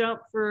huge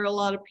jump for a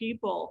lot of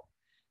people.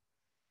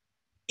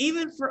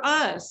 Even for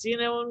us,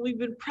 when we've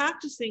been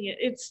practicing it,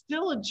 it's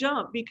still a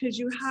jump because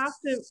you have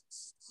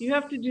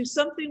to do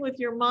something with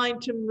your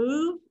mind to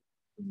move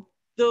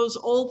those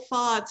old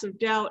thoughts of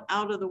doubt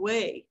out of the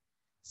way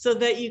so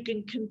that you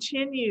can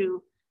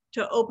continue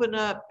to open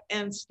up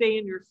and stay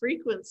in your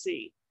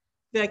frequency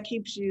that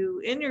keeps you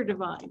in your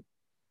divine.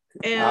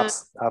 And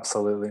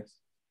absolutely.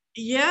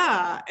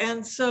 Yeah.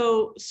 And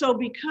so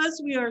because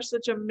we are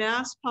such a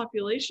mass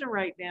population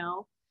right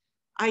now,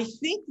 I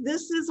think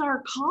this is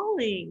our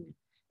calling.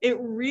 It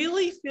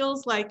really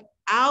feels like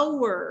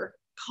our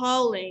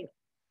calling,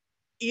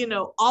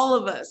 all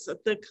of us,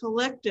 the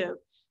collective,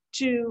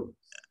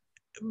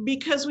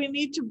 because we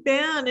need to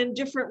band in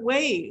different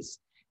ways.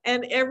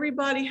 And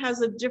everybody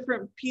has a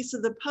different piece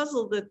of the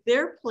puzzle that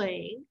they're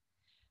playing.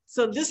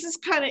 So this is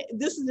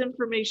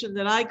information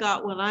that I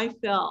got when I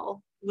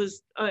fell,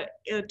 was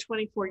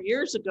 24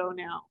 years ago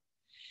now.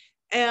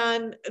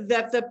 And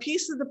that the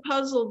piece of the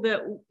puzzle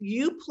that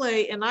you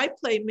play and I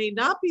play may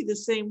not be the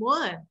same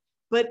one,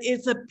 but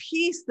it's a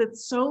piece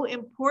that's so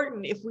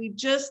important. If we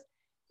just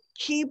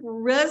keep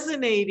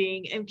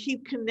resonating and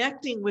keep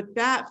connecting with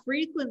that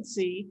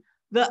frequency,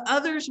 the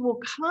others will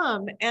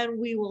come, and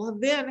we will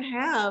then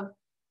have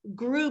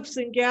groups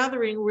and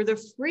gathering where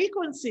the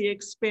frequency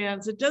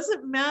expands. It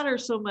doesn't matter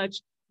so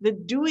much the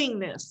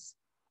doingness.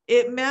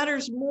 It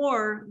matters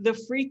more the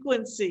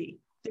frequency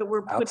that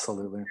we're putting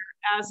Absolutely.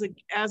 as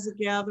a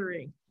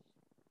gathering.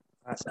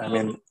 I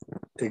mean,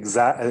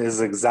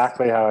 is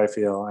exactly how I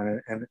feel,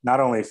 and not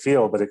only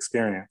feel but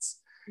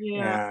experience.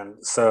 Yeah. And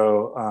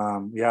so,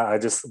 yeah,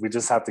 we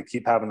just have to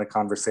keep having the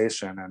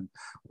conversation. And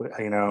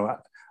you know,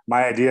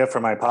 my idea for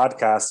my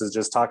podcast is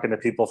just talking to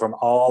people from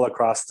all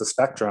across the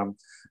spectrum.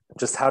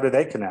 Just how do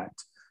they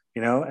connect?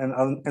 You know,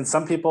 and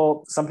some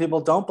people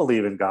don't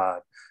believe in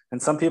God,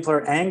 and some people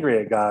are angry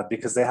at God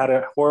because they had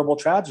a horrible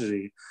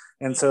tragedy,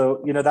 and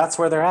so you know that's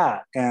where they're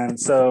at. And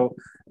so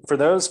for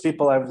those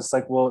people, I was just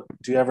like, well,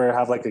 do you ever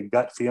have like a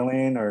gut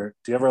feeling, or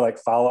do you ever like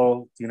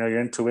follow, you know,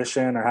 your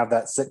intuition, or have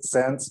that sixth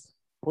sense?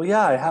 Well,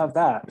 yeah, I have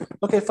that.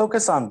 Okay,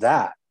 focus on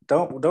that.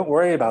 Don't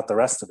worry about the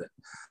rest of it.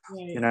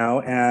 Right. You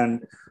know,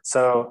 and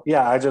so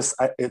yeah,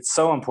 it's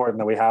so important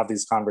that we have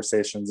these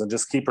conversations and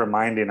just keep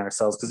reminding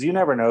ourselves, because you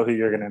never know who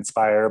you're going to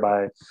inspire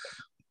by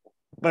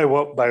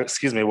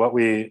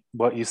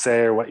what you say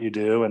or what you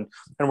do. And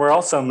we're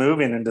also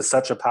moving into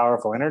such a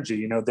powerful energy.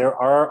 You know, there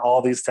are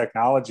all these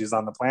technologies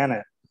on the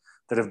planet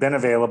that have been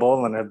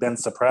available and have been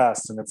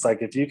suppressed. And it's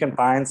like, if you can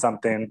find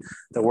something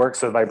that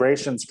works with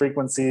vibrations,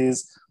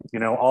 frequencies, you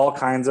know, all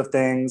kinds of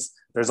things,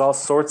 there's all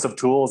sorts of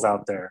tools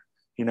out there,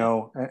 you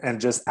know, and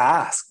just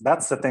ask.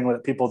 That's the thing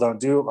that people don't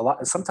do a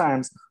lot.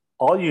 Sometimes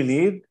all you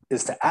need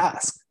is to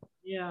ask.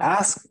 Yeah.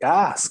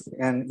 Ask.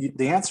 And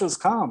the answers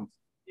come.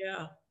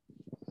 Yeah.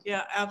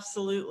 Yeah,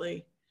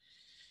 absolutely.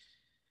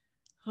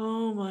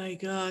 Oh my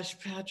gosh,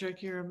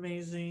 Patrick, you're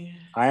amazing.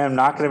 I am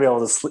not going to be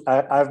able to sleep.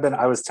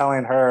 I was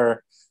telling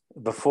her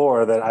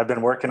before that I've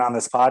been working on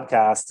this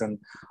podcast, and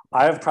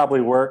I've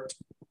probably worked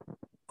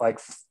like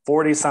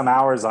 40 some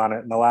hours on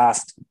it in the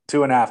last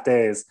 2.5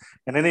 days.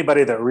 And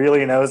anybody that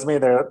really knows me,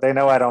 they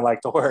know I don't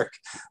like to work.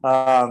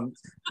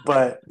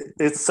 But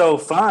it's so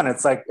fun.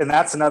 It's like, and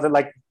that's another,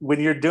 like when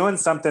you're doing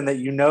something that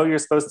you know you're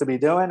supposed to be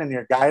doing and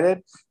you're guided,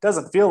 it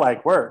doesn't feel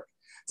like work.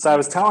 So I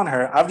was telling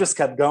her, I've just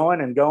kept going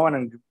and going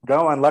and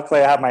going. Luckily,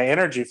 I have my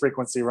energy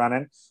frequency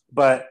running,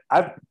 but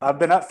I've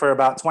been up for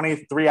about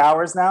 23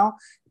 hours now,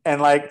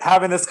 and like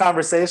having this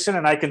conversation,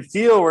 and I can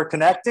feel we're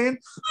connecting.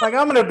 Like,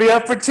 I'm going to be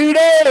up for 2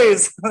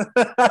 days,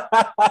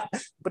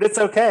 but it's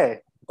okay.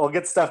 I'll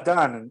get stuff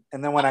done.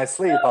 And then when I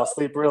sleep, I'll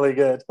sleep really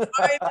good.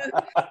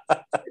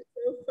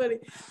 Funny.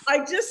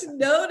 I just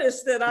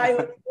noticed that I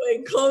was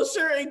going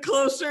closer and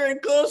closer and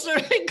closer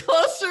and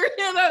closer,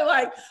 and I'm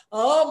like,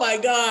 oh my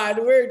God,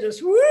 we're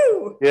just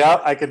woo.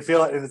 Yeah, I can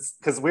feel it. And it's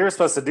because we were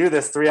supposed to do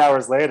this 3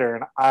 hours later,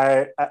 and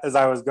as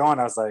I was going,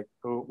 I was like,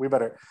 oh,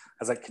 I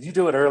was like, could you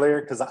do it earlier?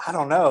 Because I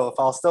don't know if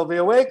I'll still be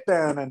awake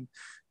then. And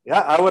yeah,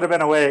 I would have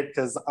been awake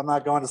because I'm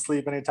not going to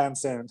sleep anytime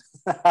soon.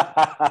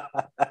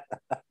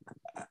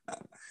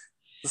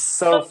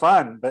 So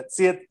fun. But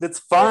see, it's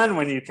fun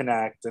when you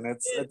connect, and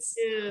it's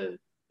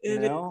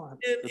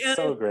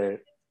so great.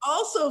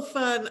 Also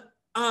fun.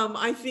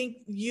 I think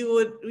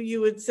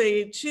you would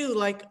say too,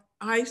 like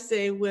I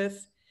say,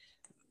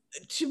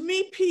 to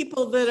meet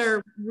people that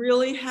are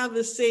really have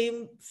the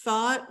same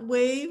thought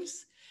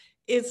waves.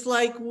 It's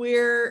like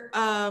we're,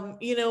 and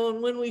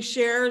when we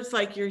share, it's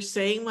like you're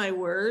saying my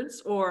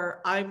words,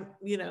 or I'm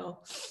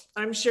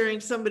sharing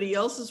somebody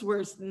else's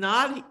words,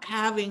 not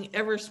having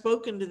ever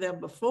spoken to them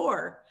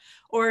before,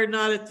 or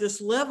not at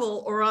this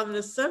level or on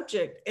this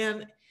subject.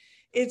 And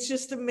it's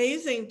just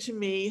amazing to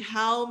me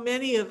how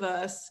many of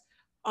us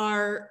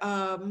are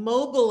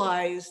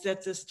mobilized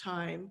at this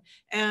time,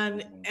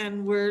 and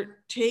we're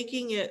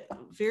taking it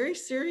very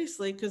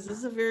seriously, because this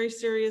is a very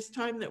serious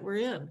time that we're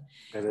in.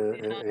 It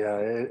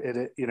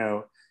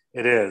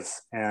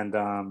is. And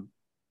a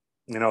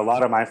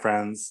lot of my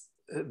friends,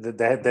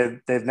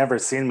 they've never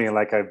seen me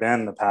like I've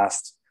been the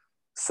past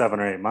 7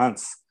 or 8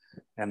 months,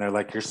 and they're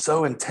like, you're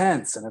so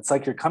intense, and it's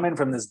like you're coming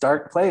from this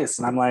dark place.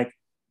 And I'm like,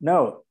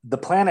 no, the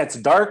planet's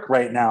dark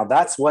right now.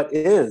 That's what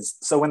is.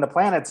 So when the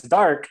planet's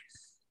dark,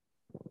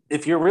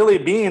 if you're really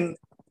being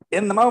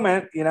in the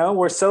moment,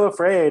 we're so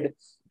afraid.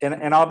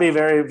 And I'll be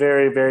very,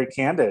 very, very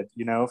candid,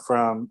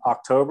 from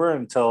October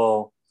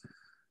until,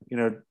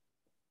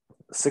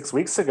 6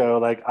 weeks ago,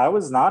 like I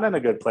was not in a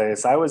good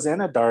place. I was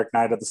in a dark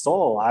night of the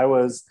soul. I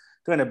was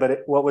doing it.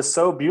 But what was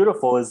so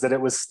beautiful is that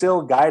it was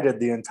still guided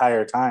the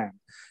entire time.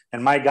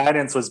 And my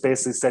guidance was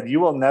basically said,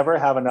 you will never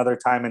have another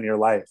time in your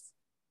life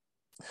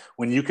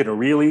when you can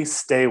really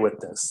stay with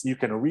this. You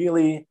can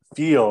really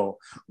feel,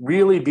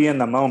 really be in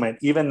the moment,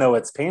 even though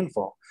it's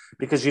painful,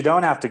 because you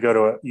don't have to go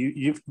to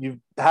you've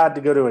had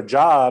to go to a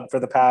job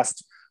for the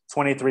past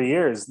 23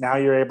 years. Now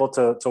you're able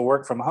to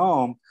work from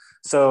home.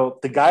 So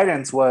the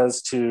guidance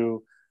was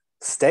to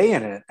stay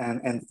in it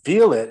and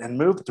feel it and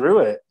move through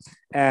it.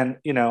 And,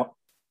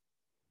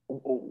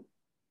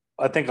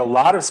 I think a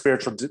lot of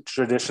spiritual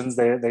traditions,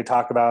 they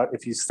talk about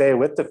if you stay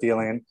with the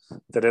feeling,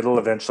 that it'll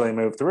eventually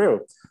move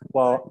through.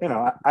 Well,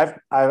 I've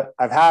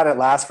had it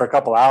last for a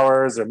couple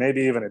hours or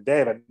maybe even a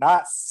day, but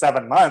not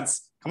 7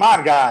 months. Come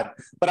on, God.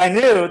 But I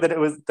knew that it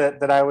was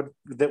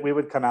that we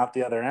would come out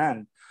the other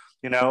end,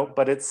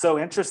 but it's so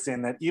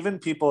interesting that even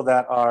people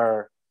that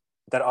are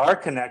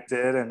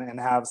connected and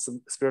have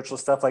some spiritual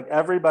stuff, like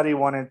everybody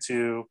wanted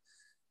to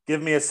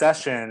give me a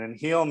session and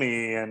heal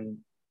me and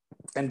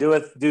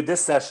do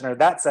this session or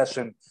that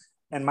session.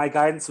 And my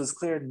guidance was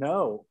clear.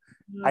 No,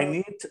 I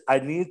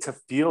need to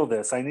feel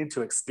this. I need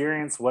to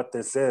experience what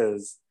this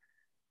is.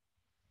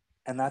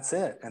 And that's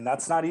it. And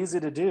that's not easy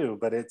to do,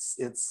 but it's,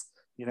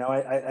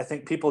 I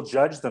think people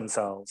judge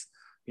themselves,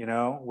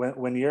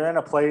 when you're in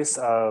a place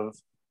of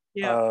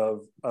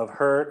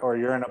hurt, or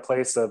you're in a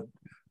place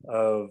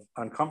of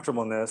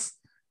uncomfortableness,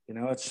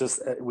 it's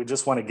just, we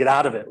just want to get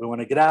out of it. We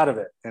want to get out of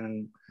it.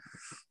 And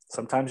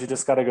sometimes you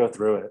just got to go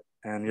through it.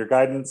 And your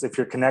guidance, if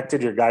you're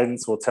connected, your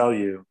guidance will tell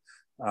you.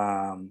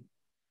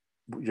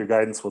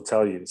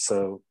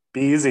 So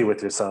be easy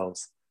with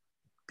yourselves.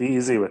 Be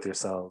easy with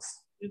yourselves.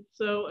 It's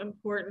so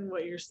important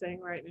what you're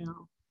saying right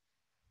now.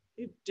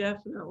 You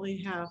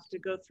definitely have to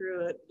go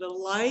through it. The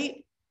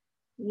light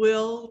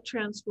will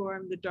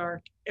transform the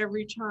dark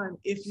every time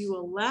if you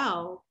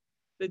allow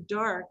the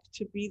dark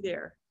to be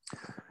there.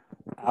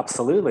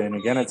 Absolutely. And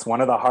again, it's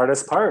one of the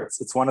hardest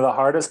parts. It's one of the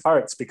hardest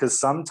parts because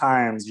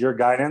sometimes your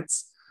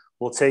guidance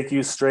will take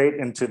you straight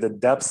into the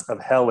depths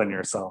of hell in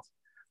yourself,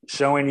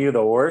 showing you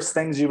the worst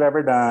things you've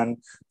ever done,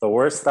 the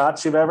worst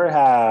thoughts you've ever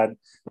had.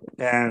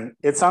 And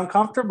it's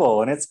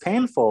uncomfortable and it's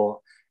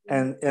painful.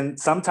 And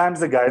sometimes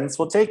the guidance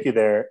will take you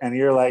there and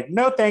you're like,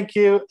 no, thank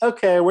you.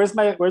 Okay, where's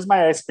my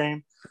ice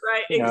cream?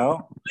 Right. Exactly.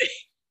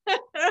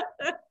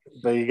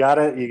 But you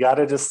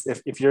gotta just,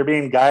 if you're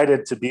being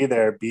guided to be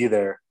there,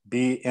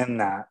 be in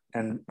that.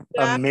 And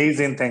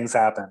amazing things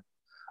happen.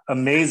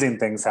 Amazing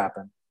things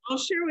happen. I'll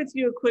share with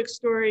you a quick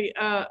story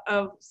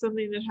of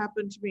something that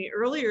happened to me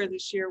earlier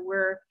this year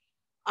where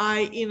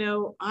I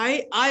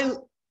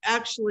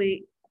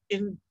actually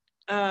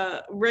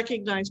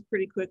recognize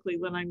pretty quickly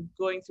when I'm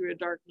going through a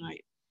dark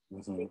night,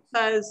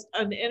 because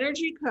an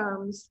energy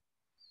comes,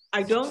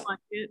 I don't like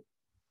it,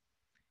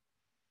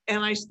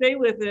 and I stay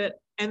with it,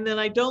 and then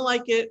I don't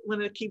like it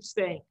when it keeps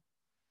staying,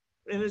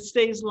 and it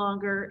stays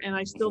longer, and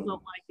I still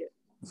don't like it.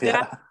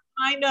 That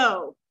I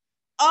know.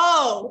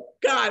 Oh,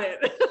 got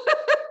it.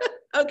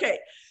 Okay,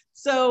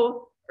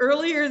 so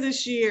earlier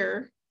this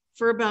year,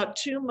 for about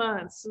 2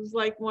 months, it was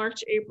like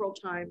March, April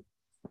time,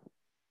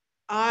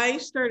 I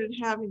started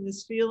having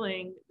this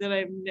feeling that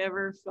I've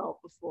never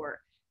felt before.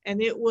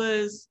 And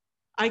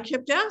I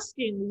kept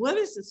asking, what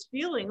is this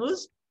feeling?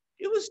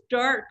 It was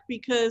dark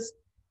because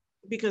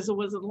it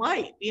wasn't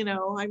light,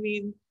 I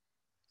mean,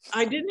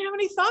 I didn't have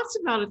any thoughts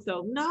about it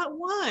though, not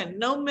one,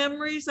 no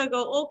memories. I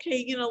go,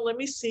 okay, let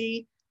me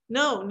see.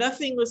 No,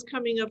 nothing was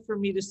coming up for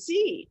me to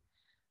see.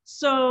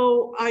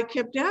 So I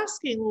kept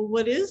asking, well,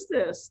 what is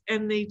this?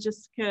 And they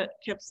just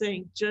kept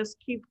saying, just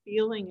keep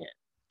feeling it.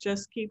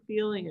 Just keep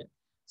feeling it.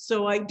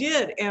 So I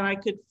did, and I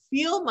could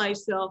feel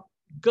myself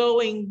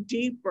going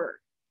deeper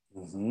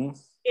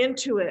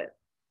into it.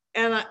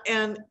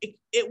 And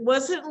it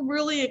wasn't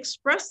really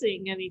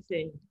expressing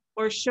anything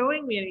or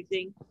showing me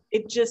anything.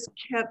 It just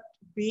kept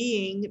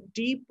being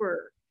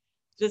deeper.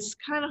 It's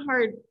kind of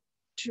hard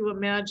to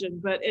imagine,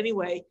 but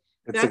anyway.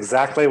 It's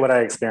exactly what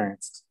I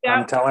experienced.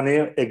 I'm telling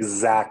you,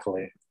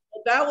 exactly.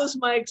 That was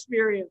my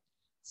experience.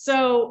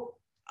 So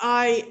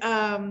I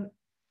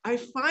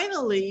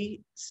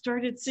finally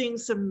started seeing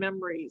some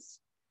memories,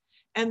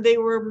 and they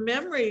were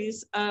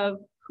memories of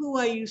who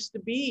I used to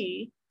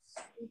be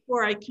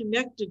before I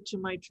connected to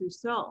my true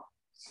self.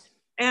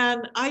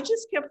 And I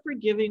just kept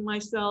forgiving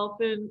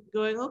myself and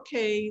going,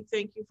 okay,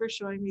 thank you for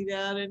showing me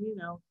that. And,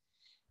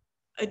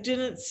 it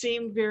didn't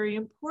seem very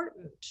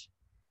important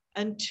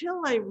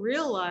until I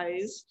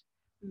realized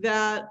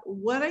that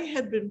what I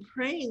had been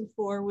praying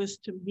for was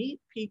to meet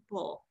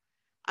people.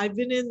 I've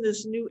been in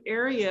this new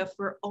area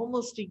for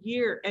almost a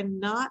year and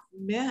not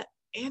met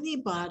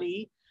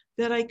anybody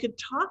that I could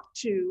talk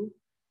to,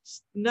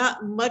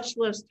 not much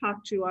less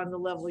talk to on the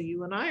level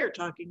you and I are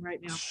talking right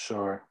now.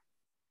 Sure.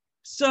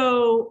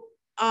 So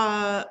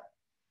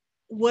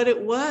what it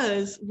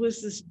was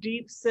this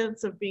deep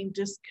sense of being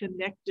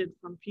disconnected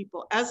from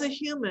people. As a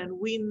human,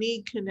 we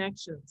need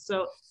connection.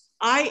 So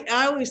I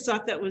always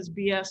thought that was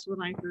BS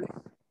when I heard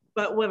it.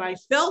 But when I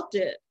felt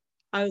it,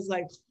 I was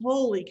like,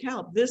 holy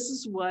cow, this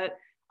is what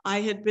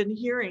I had been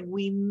hearing.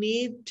 We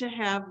need to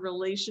have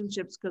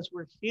relationships because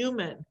we're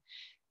human.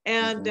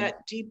 And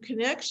that deep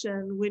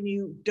connection, when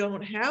you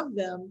don't have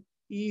them,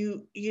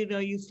 you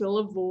feel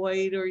a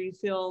void, or you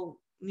feel,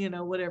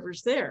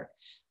 whatever's there.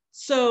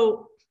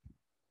 So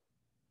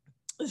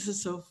this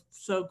is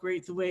so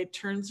great the way it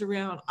turns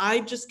around. I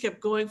just kept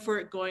going for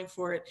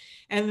it.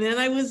 And then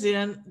I was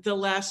in the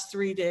last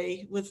 3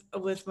 days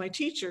with my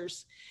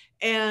teachers.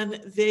 And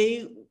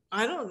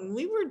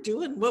we were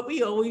doing what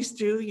we always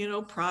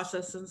do,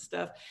 process and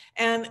stuff.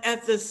 And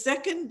at the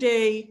second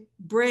day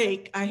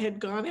break, I had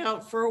gone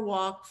out for a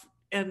walk.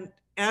 And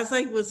as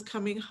I was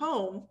coming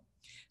home,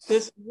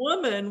 this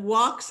woman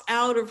walks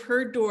out of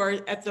her door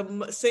at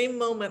the same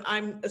moment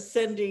I'm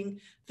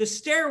ascending the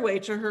stairway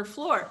to her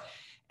floor.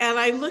 And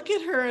I look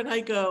at her and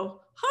I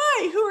go,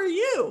 "Hi, who are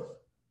you?"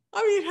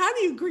 I mean, how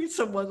do you greet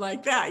someone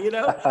like that, And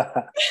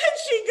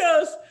she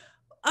goes,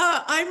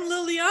 "I'm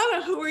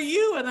Liliana. Who are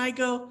you?" And I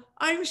go,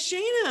 "I'm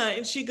Shana."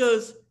 And she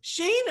goes,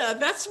 "Shana,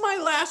 that's my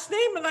last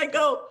name." And I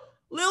go,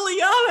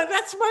 "Liliana,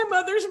 that's my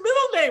mother's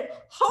middle name.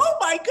 Oh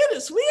my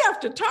goodness, we have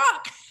to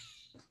talk."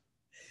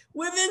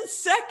 Within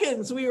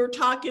seconds, we were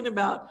talking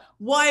about,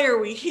 why are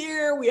we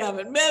here? We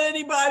haven't met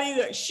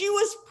anybody. She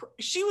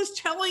was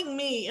telling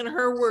me, in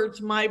her words,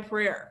 my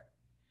prayer.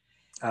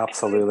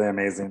 Absolutely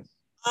amazing.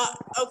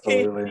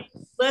 Okay, Absolutely.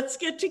 let's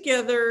get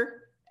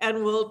together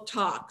and we'll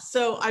talk.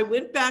 So I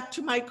went back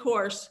to my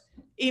course.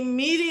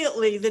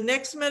 Immediately, the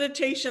next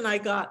meditation I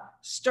got,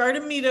 start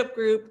a meetup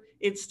group.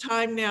 It's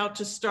time now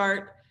to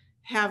start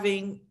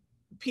having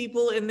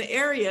people in the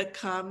area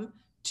come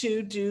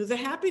to do the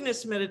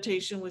happiness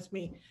meditation with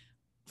me.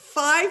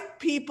 5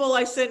 people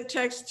I sent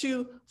text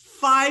to,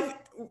 5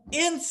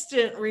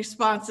 instant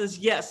responses.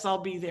 Yes, I'll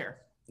be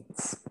there.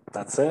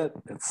 That's it.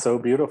 It's so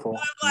beautiful.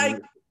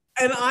 And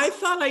I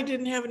thought I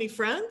didn't have any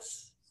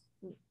friends.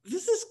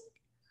 This is,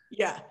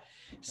 yeah.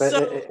 But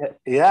so,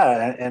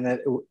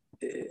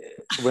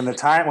 when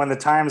the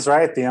time's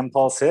right, the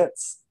impulse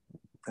hits,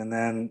 and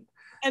then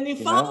you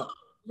follow,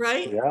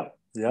 right?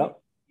 Yeah.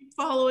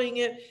 Following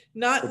it,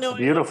 not it's knowing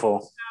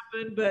beautiful.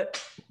 what happened,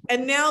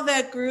 and now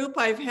that group,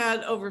 I've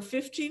had over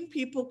 15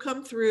 people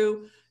come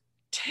through.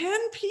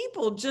 10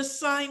 people just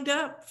signed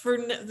up for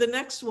the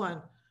next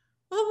one.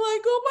 I'm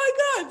like, oh my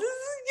God, this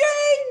is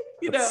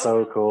yay! It's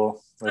so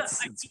cool.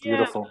 It's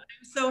beautiful.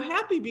 I'm so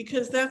happy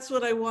because that's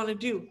what I want to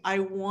do. I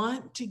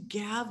want to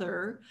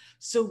gather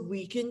so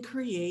we can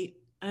create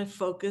a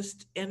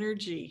focused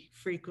energy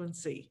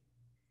frequency.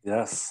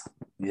 Yes.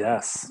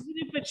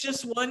 Even if it's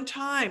just one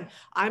time.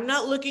 I'm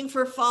not looking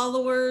for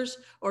followers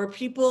or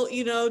people,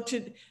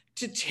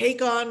 to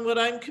take on what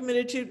I'm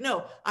committed to.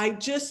 No,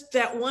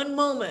 that one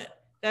moment,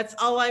 that's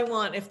all I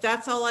want. If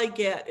that's all I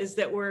get, is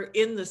that we're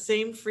in the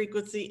same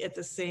frequency at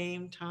the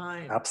same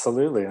time.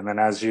 Absolutely. And then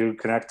as you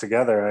connect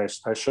together, I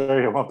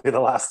assure you it won't be the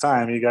last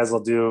time. You guys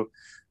will do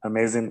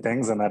amazing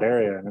things in that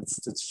area. And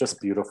it's just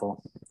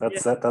beautiful.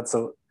 That's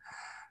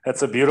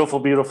a beautiful,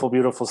 beautiful,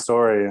 beautiful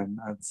story. And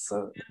it's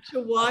to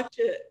watch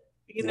it.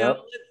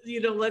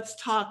 Let's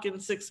talk in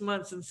 6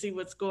 months and see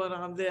what's going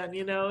on then,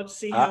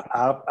 see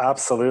how.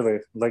 Absolutely.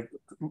 Like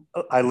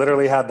I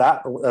literally had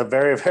that a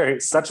very, very,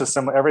 such a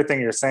similar,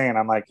 everything you're saying.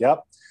 I'm like, yep.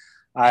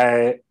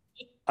 I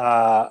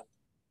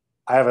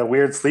have a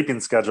weird sleeping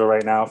schedule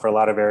right now for a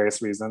lot of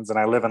various reasons. And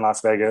I live in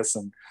Las Vegas.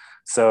 And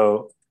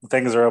so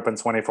things are open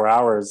 24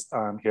 hours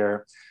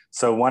here.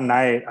 So one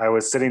night I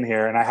was sitting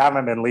here and I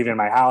haven't been leaving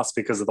my house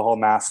because of the whole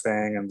mask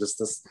thing and just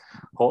this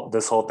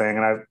whole thing.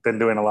 And I've been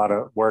doing a lot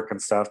of work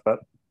and stuff, but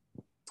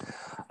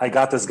I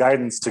got this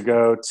guidance to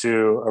go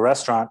to a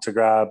restaurant to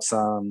grab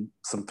some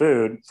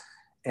food.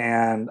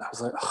 And I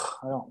was like, oh,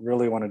 I don't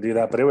really want to do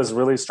that, but it was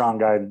really strong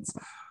guidance.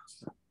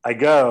 I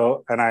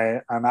go and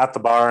I'm at the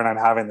bar and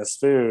I'm having this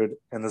food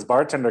and this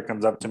bartender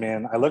comes up to me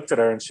and I looked at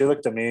her and she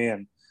looked at me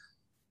and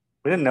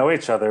we didn't know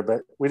each other,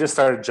 but we just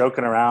started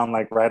joking around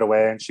like right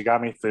away. And she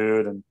got me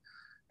food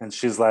and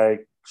she's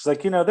like,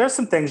 there's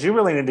some things you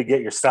really need to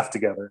get your stuff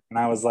together. And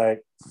I was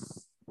like,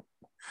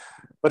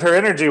 but her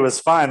energy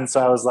was fun.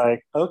 So I was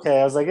like, okay.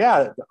 I was like,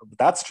 yeah,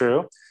 that's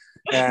true.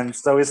 And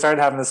so we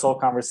started having this whole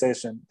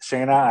conversation.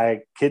 Shana, I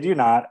kid you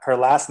not, her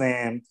last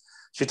name,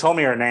 she told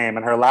me her name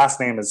and her last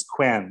name is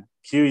Quinn,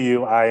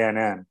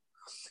 Quinn.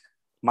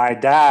 My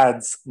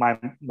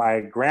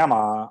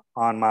grandma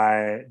on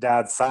my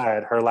dad's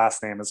side, her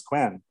last name is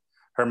Quinn.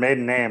 Her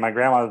maiden name, my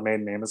grandma's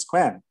maiden name is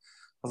Quinn.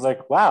 I was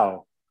like,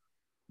 wow,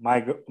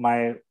 my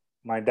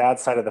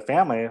dad's side of the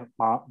family,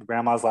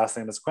 grandma's last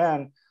name is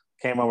Quinn,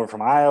 came over from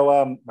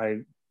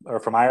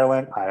from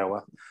Ireland,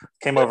 Iowa.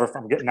 Came over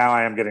from, now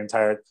I am getting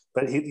tired,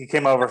 but he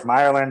came over from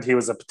Ireland. He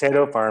was a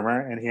potato farmer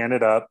and he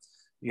ended up,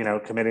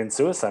 committing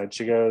suicide.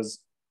 She goes,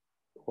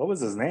 what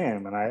was his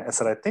name? And I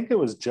said, I think it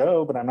was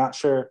Joe, but I'm not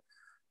sure.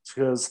 She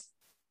goes,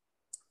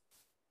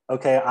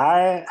 okay,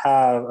 I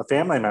have a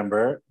family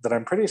member that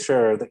I'm pretty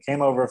sure that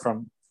came over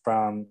from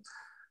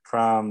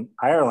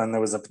Ireland.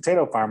 There was a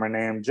potato farmer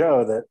named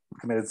Joe that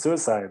committed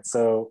suicide.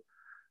 So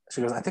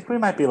she goes, I think we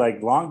might be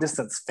like long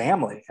distance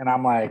family. And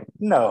I'm like,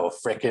 no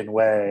freaking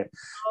way.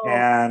 Oh,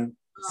 and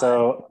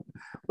so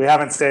we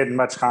haven't stayed in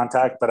much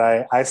contact, but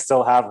I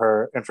still have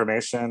her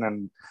information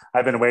and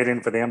I've been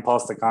waiting for the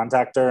impulse to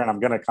contact her and I'm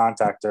going to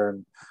contact her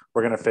and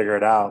we're going to figure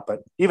it out. But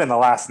even the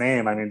last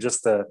name, I mean,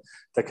 just the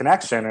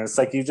connection, and it's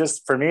like,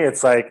 for me,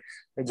 it's like,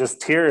 it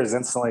just tears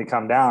instantly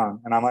come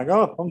down. And I'm like,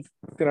 oh,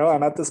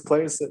 I'm at this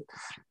place that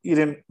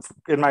eating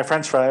my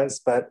French fries.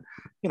 But,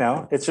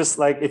 it's just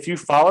like, if you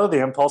follow the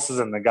impulses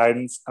and the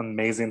guidance,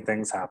 amazing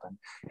things happen.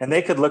 And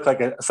they could look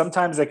like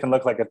sometimes they can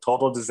look like a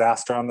total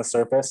disaster on the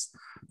surface.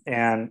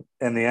 And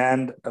in the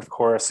end, of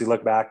course, you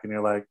look back and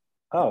you're like,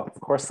 oh, of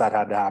course that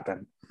had to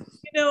happen.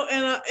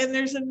 And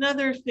there's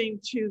another thing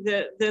too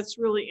that's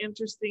really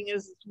interesting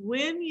is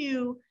when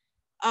you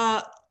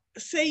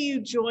say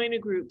you join a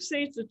group,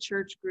 say it's a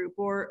church group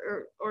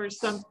or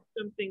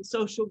something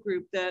social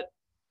group that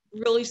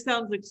really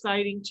sounds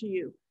exciting to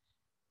you,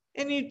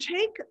 and you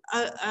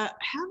have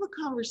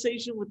a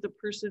conversation with the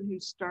person who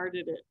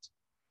started it.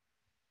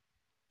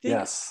 They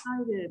Yes.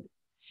 decided,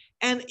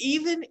 and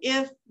even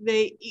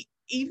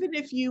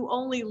if you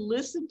only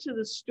listen to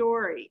the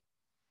story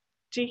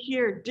to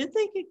hear, did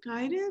they get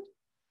guided?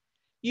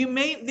 They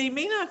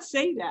may not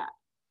say that,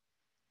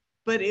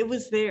 but it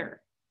was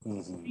there.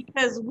 Mm-hmm.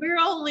 Because we're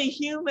only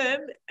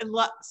human, and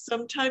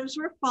sometimes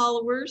we're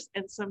followers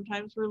and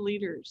sometimes we're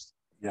leaders.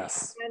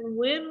 Yes. And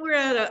when we're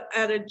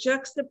at a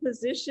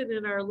juxtaposition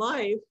in our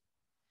life,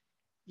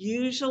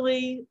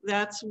 usually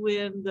that's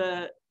when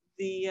the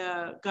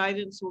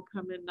guidance will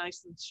come in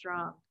nice and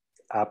strong.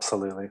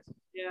 Absolutely.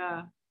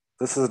 Yeah.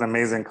 This is an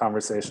amazing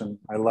conversation.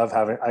 I love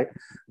having.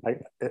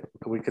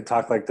 We could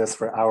talk like this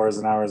for hours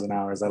and hours and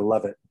hours. I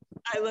love it.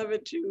 I love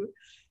it too.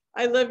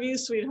 I love you,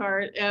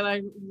 sweetheart, and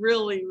I'm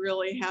really,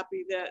 really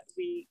happy that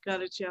we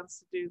got a chance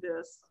to do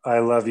this. I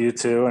love you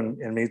too, and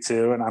me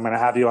too. And I'm going to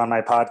have you on my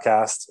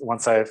podcast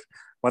once I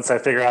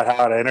figure out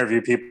how to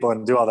interview people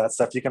and do all that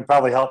stuff. You can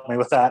probably help me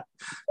with that.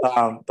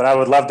 But I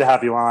would love to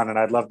have you on, and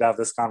I'd love to have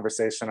this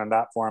conversation in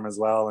that form as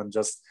well. And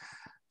just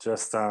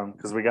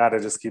because we got to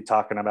just keep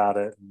talking about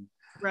it.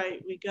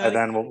 Right. And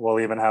then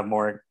we'll even have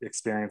more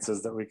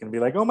experiences that we can be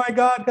like, oh my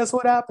God, guess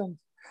what happened?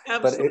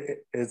 Absolutely.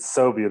 But it's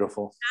so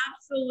beautiful.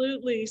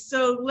 Absolutely.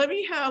 So let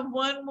me have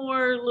one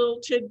more little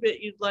tidbit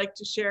you'd like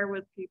to share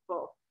with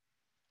people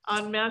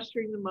on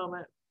mastering the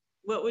moment.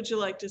 What would you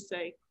like to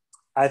say?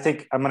 I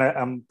think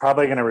I'm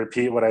probably going to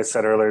repeat what I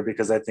said earlier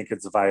because I think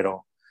it's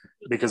vital.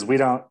 Because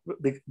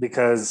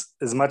because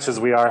as much as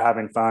we are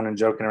having fun and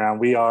joking around,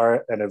 we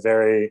are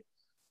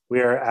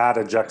at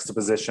a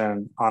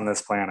juxtaposition on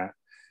this planet.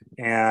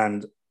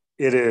 And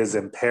it is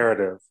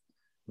imperative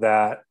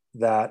that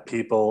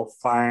people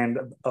find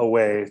a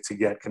way to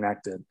get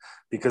connected,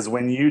 because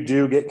when you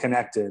do get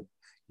connected,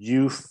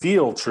 you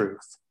feel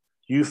truth.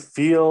 You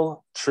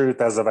feel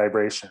truth as a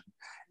vibration.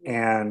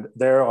 And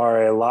there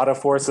are a lot of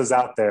forces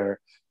out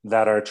there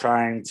that are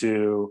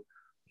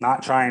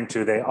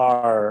they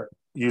are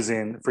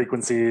using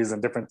frequencies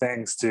and different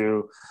things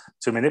to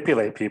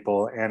manipulate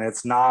people. And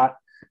it's not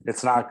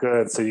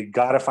good. So you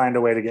got to find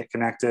a way to get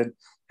connected,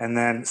 and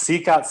then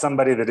seek out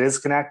somebody that is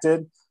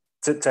connected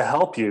to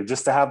help you,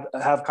 just to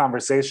have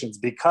conversations.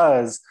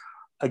 Because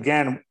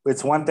again,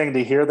 it's one thing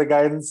to hear the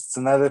guidance, it's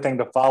another thing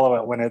to follow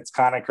it when it's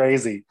kind of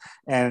crazy.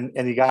 And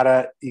you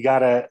gotta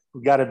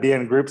be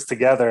in groups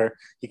together.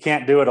 You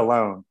can't do it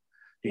alone.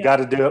 You got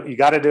to do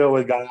it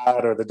with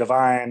God or the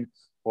divine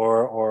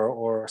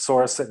or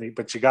source,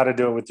 but you got to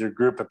do it with your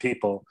group of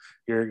people,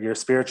 your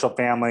spiritual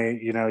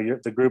family,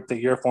 the group that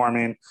you're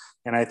forming.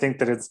 And I think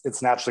that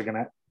it's naturally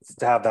going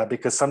to have that,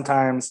 because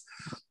sometimes,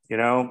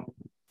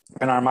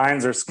 and our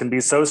minds can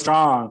be so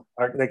strong,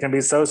 or they can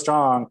be so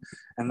strong,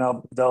 and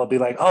they'll be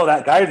like, oh,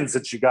 that guidance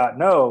that you got,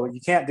 no, you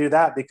can't do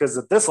that because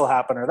this will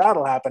happen or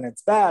that'll happen.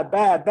 It's bad,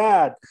 bad,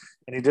 bad.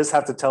 And you just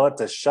have to tell it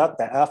to shut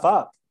the F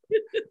up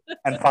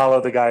and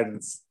follow the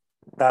guidance.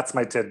 That's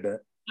my tidbit.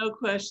 No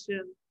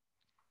question.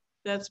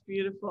 That's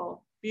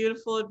beautiful.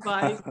 Beautiful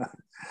advice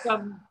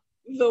from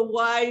the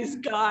wise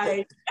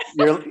guy.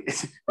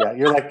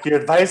 You're like, your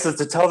advice is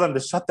to tell them to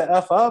shut the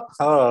F up?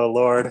 Oh,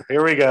 Lord.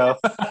 Here we go.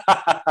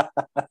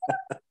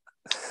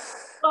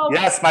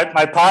 Yes, my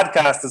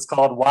podcast is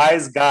called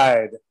Wise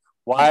Guide.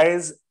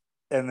 Wise,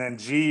 and then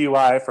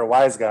GUI for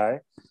wise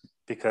guy,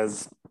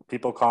 because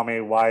people call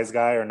me wise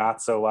guy or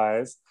not so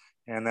wise.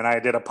 And then I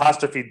did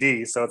apostrophe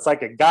D. So it's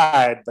like a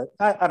guide, but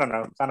I don't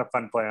know, kind of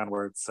fun play on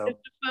words. So it's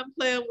a fun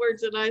play on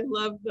words, and I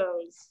love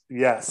those.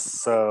 Yes.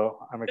 So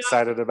I'm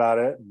excited about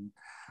it. And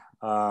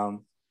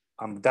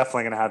I'm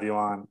definitely going to have you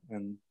on.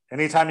 And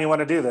anytime you want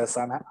to do this,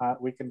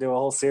 we can do a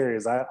whole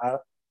series. We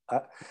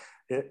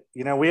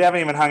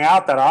haven't even hung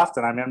out that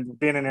often. I mean,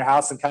 being in your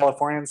house in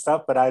California and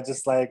stuff, but I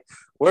just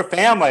we're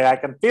family. I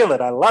can feel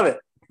it. I love it.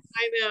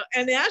 I know.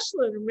 And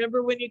Ashlyn,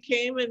 remember when you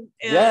came and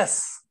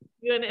yes,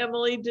 you and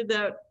Emily did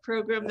that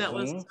program that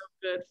was so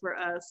good for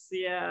us.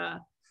 Yeah.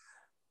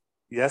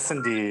 Yes,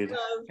 indeed.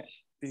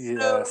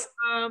 Yes.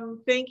 So,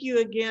 thank you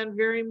again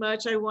very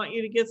much. I want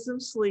you to get some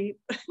sleep.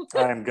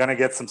 I'm going to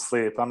get some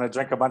sleep. I'm going to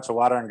drink a bunch of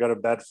water and go to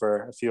bed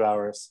for a few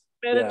hours.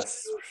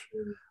 Yes.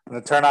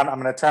 I'm going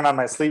to turn on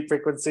my sleep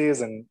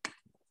frequencies and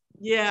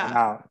I'm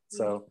out.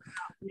 So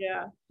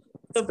yeah.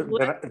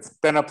 It's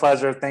been a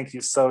pleasure. Thank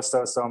you so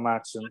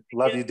much, and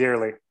love you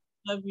dearly.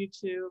 Love you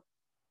too.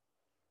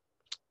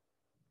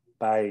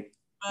 Bye.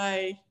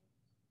 Bye.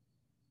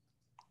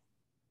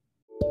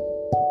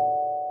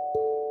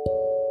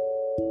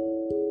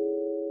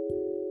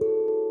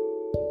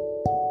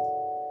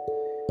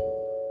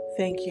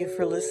 Thank you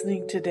for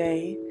listening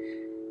today.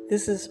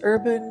 This is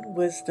Urban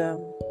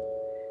Wisdom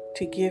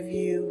to give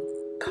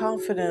you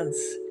confidence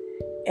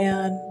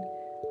and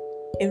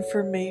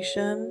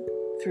information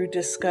through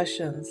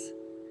discussions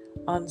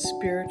on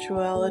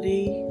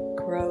spirituality,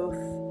 growth,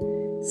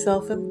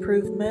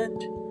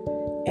 self-improvement,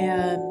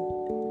 and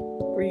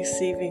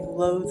receiving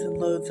loads and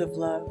loads of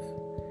love.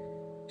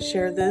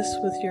 Share this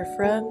with your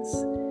friends,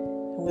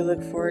 and we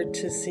look forward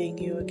to seeing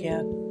you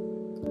again.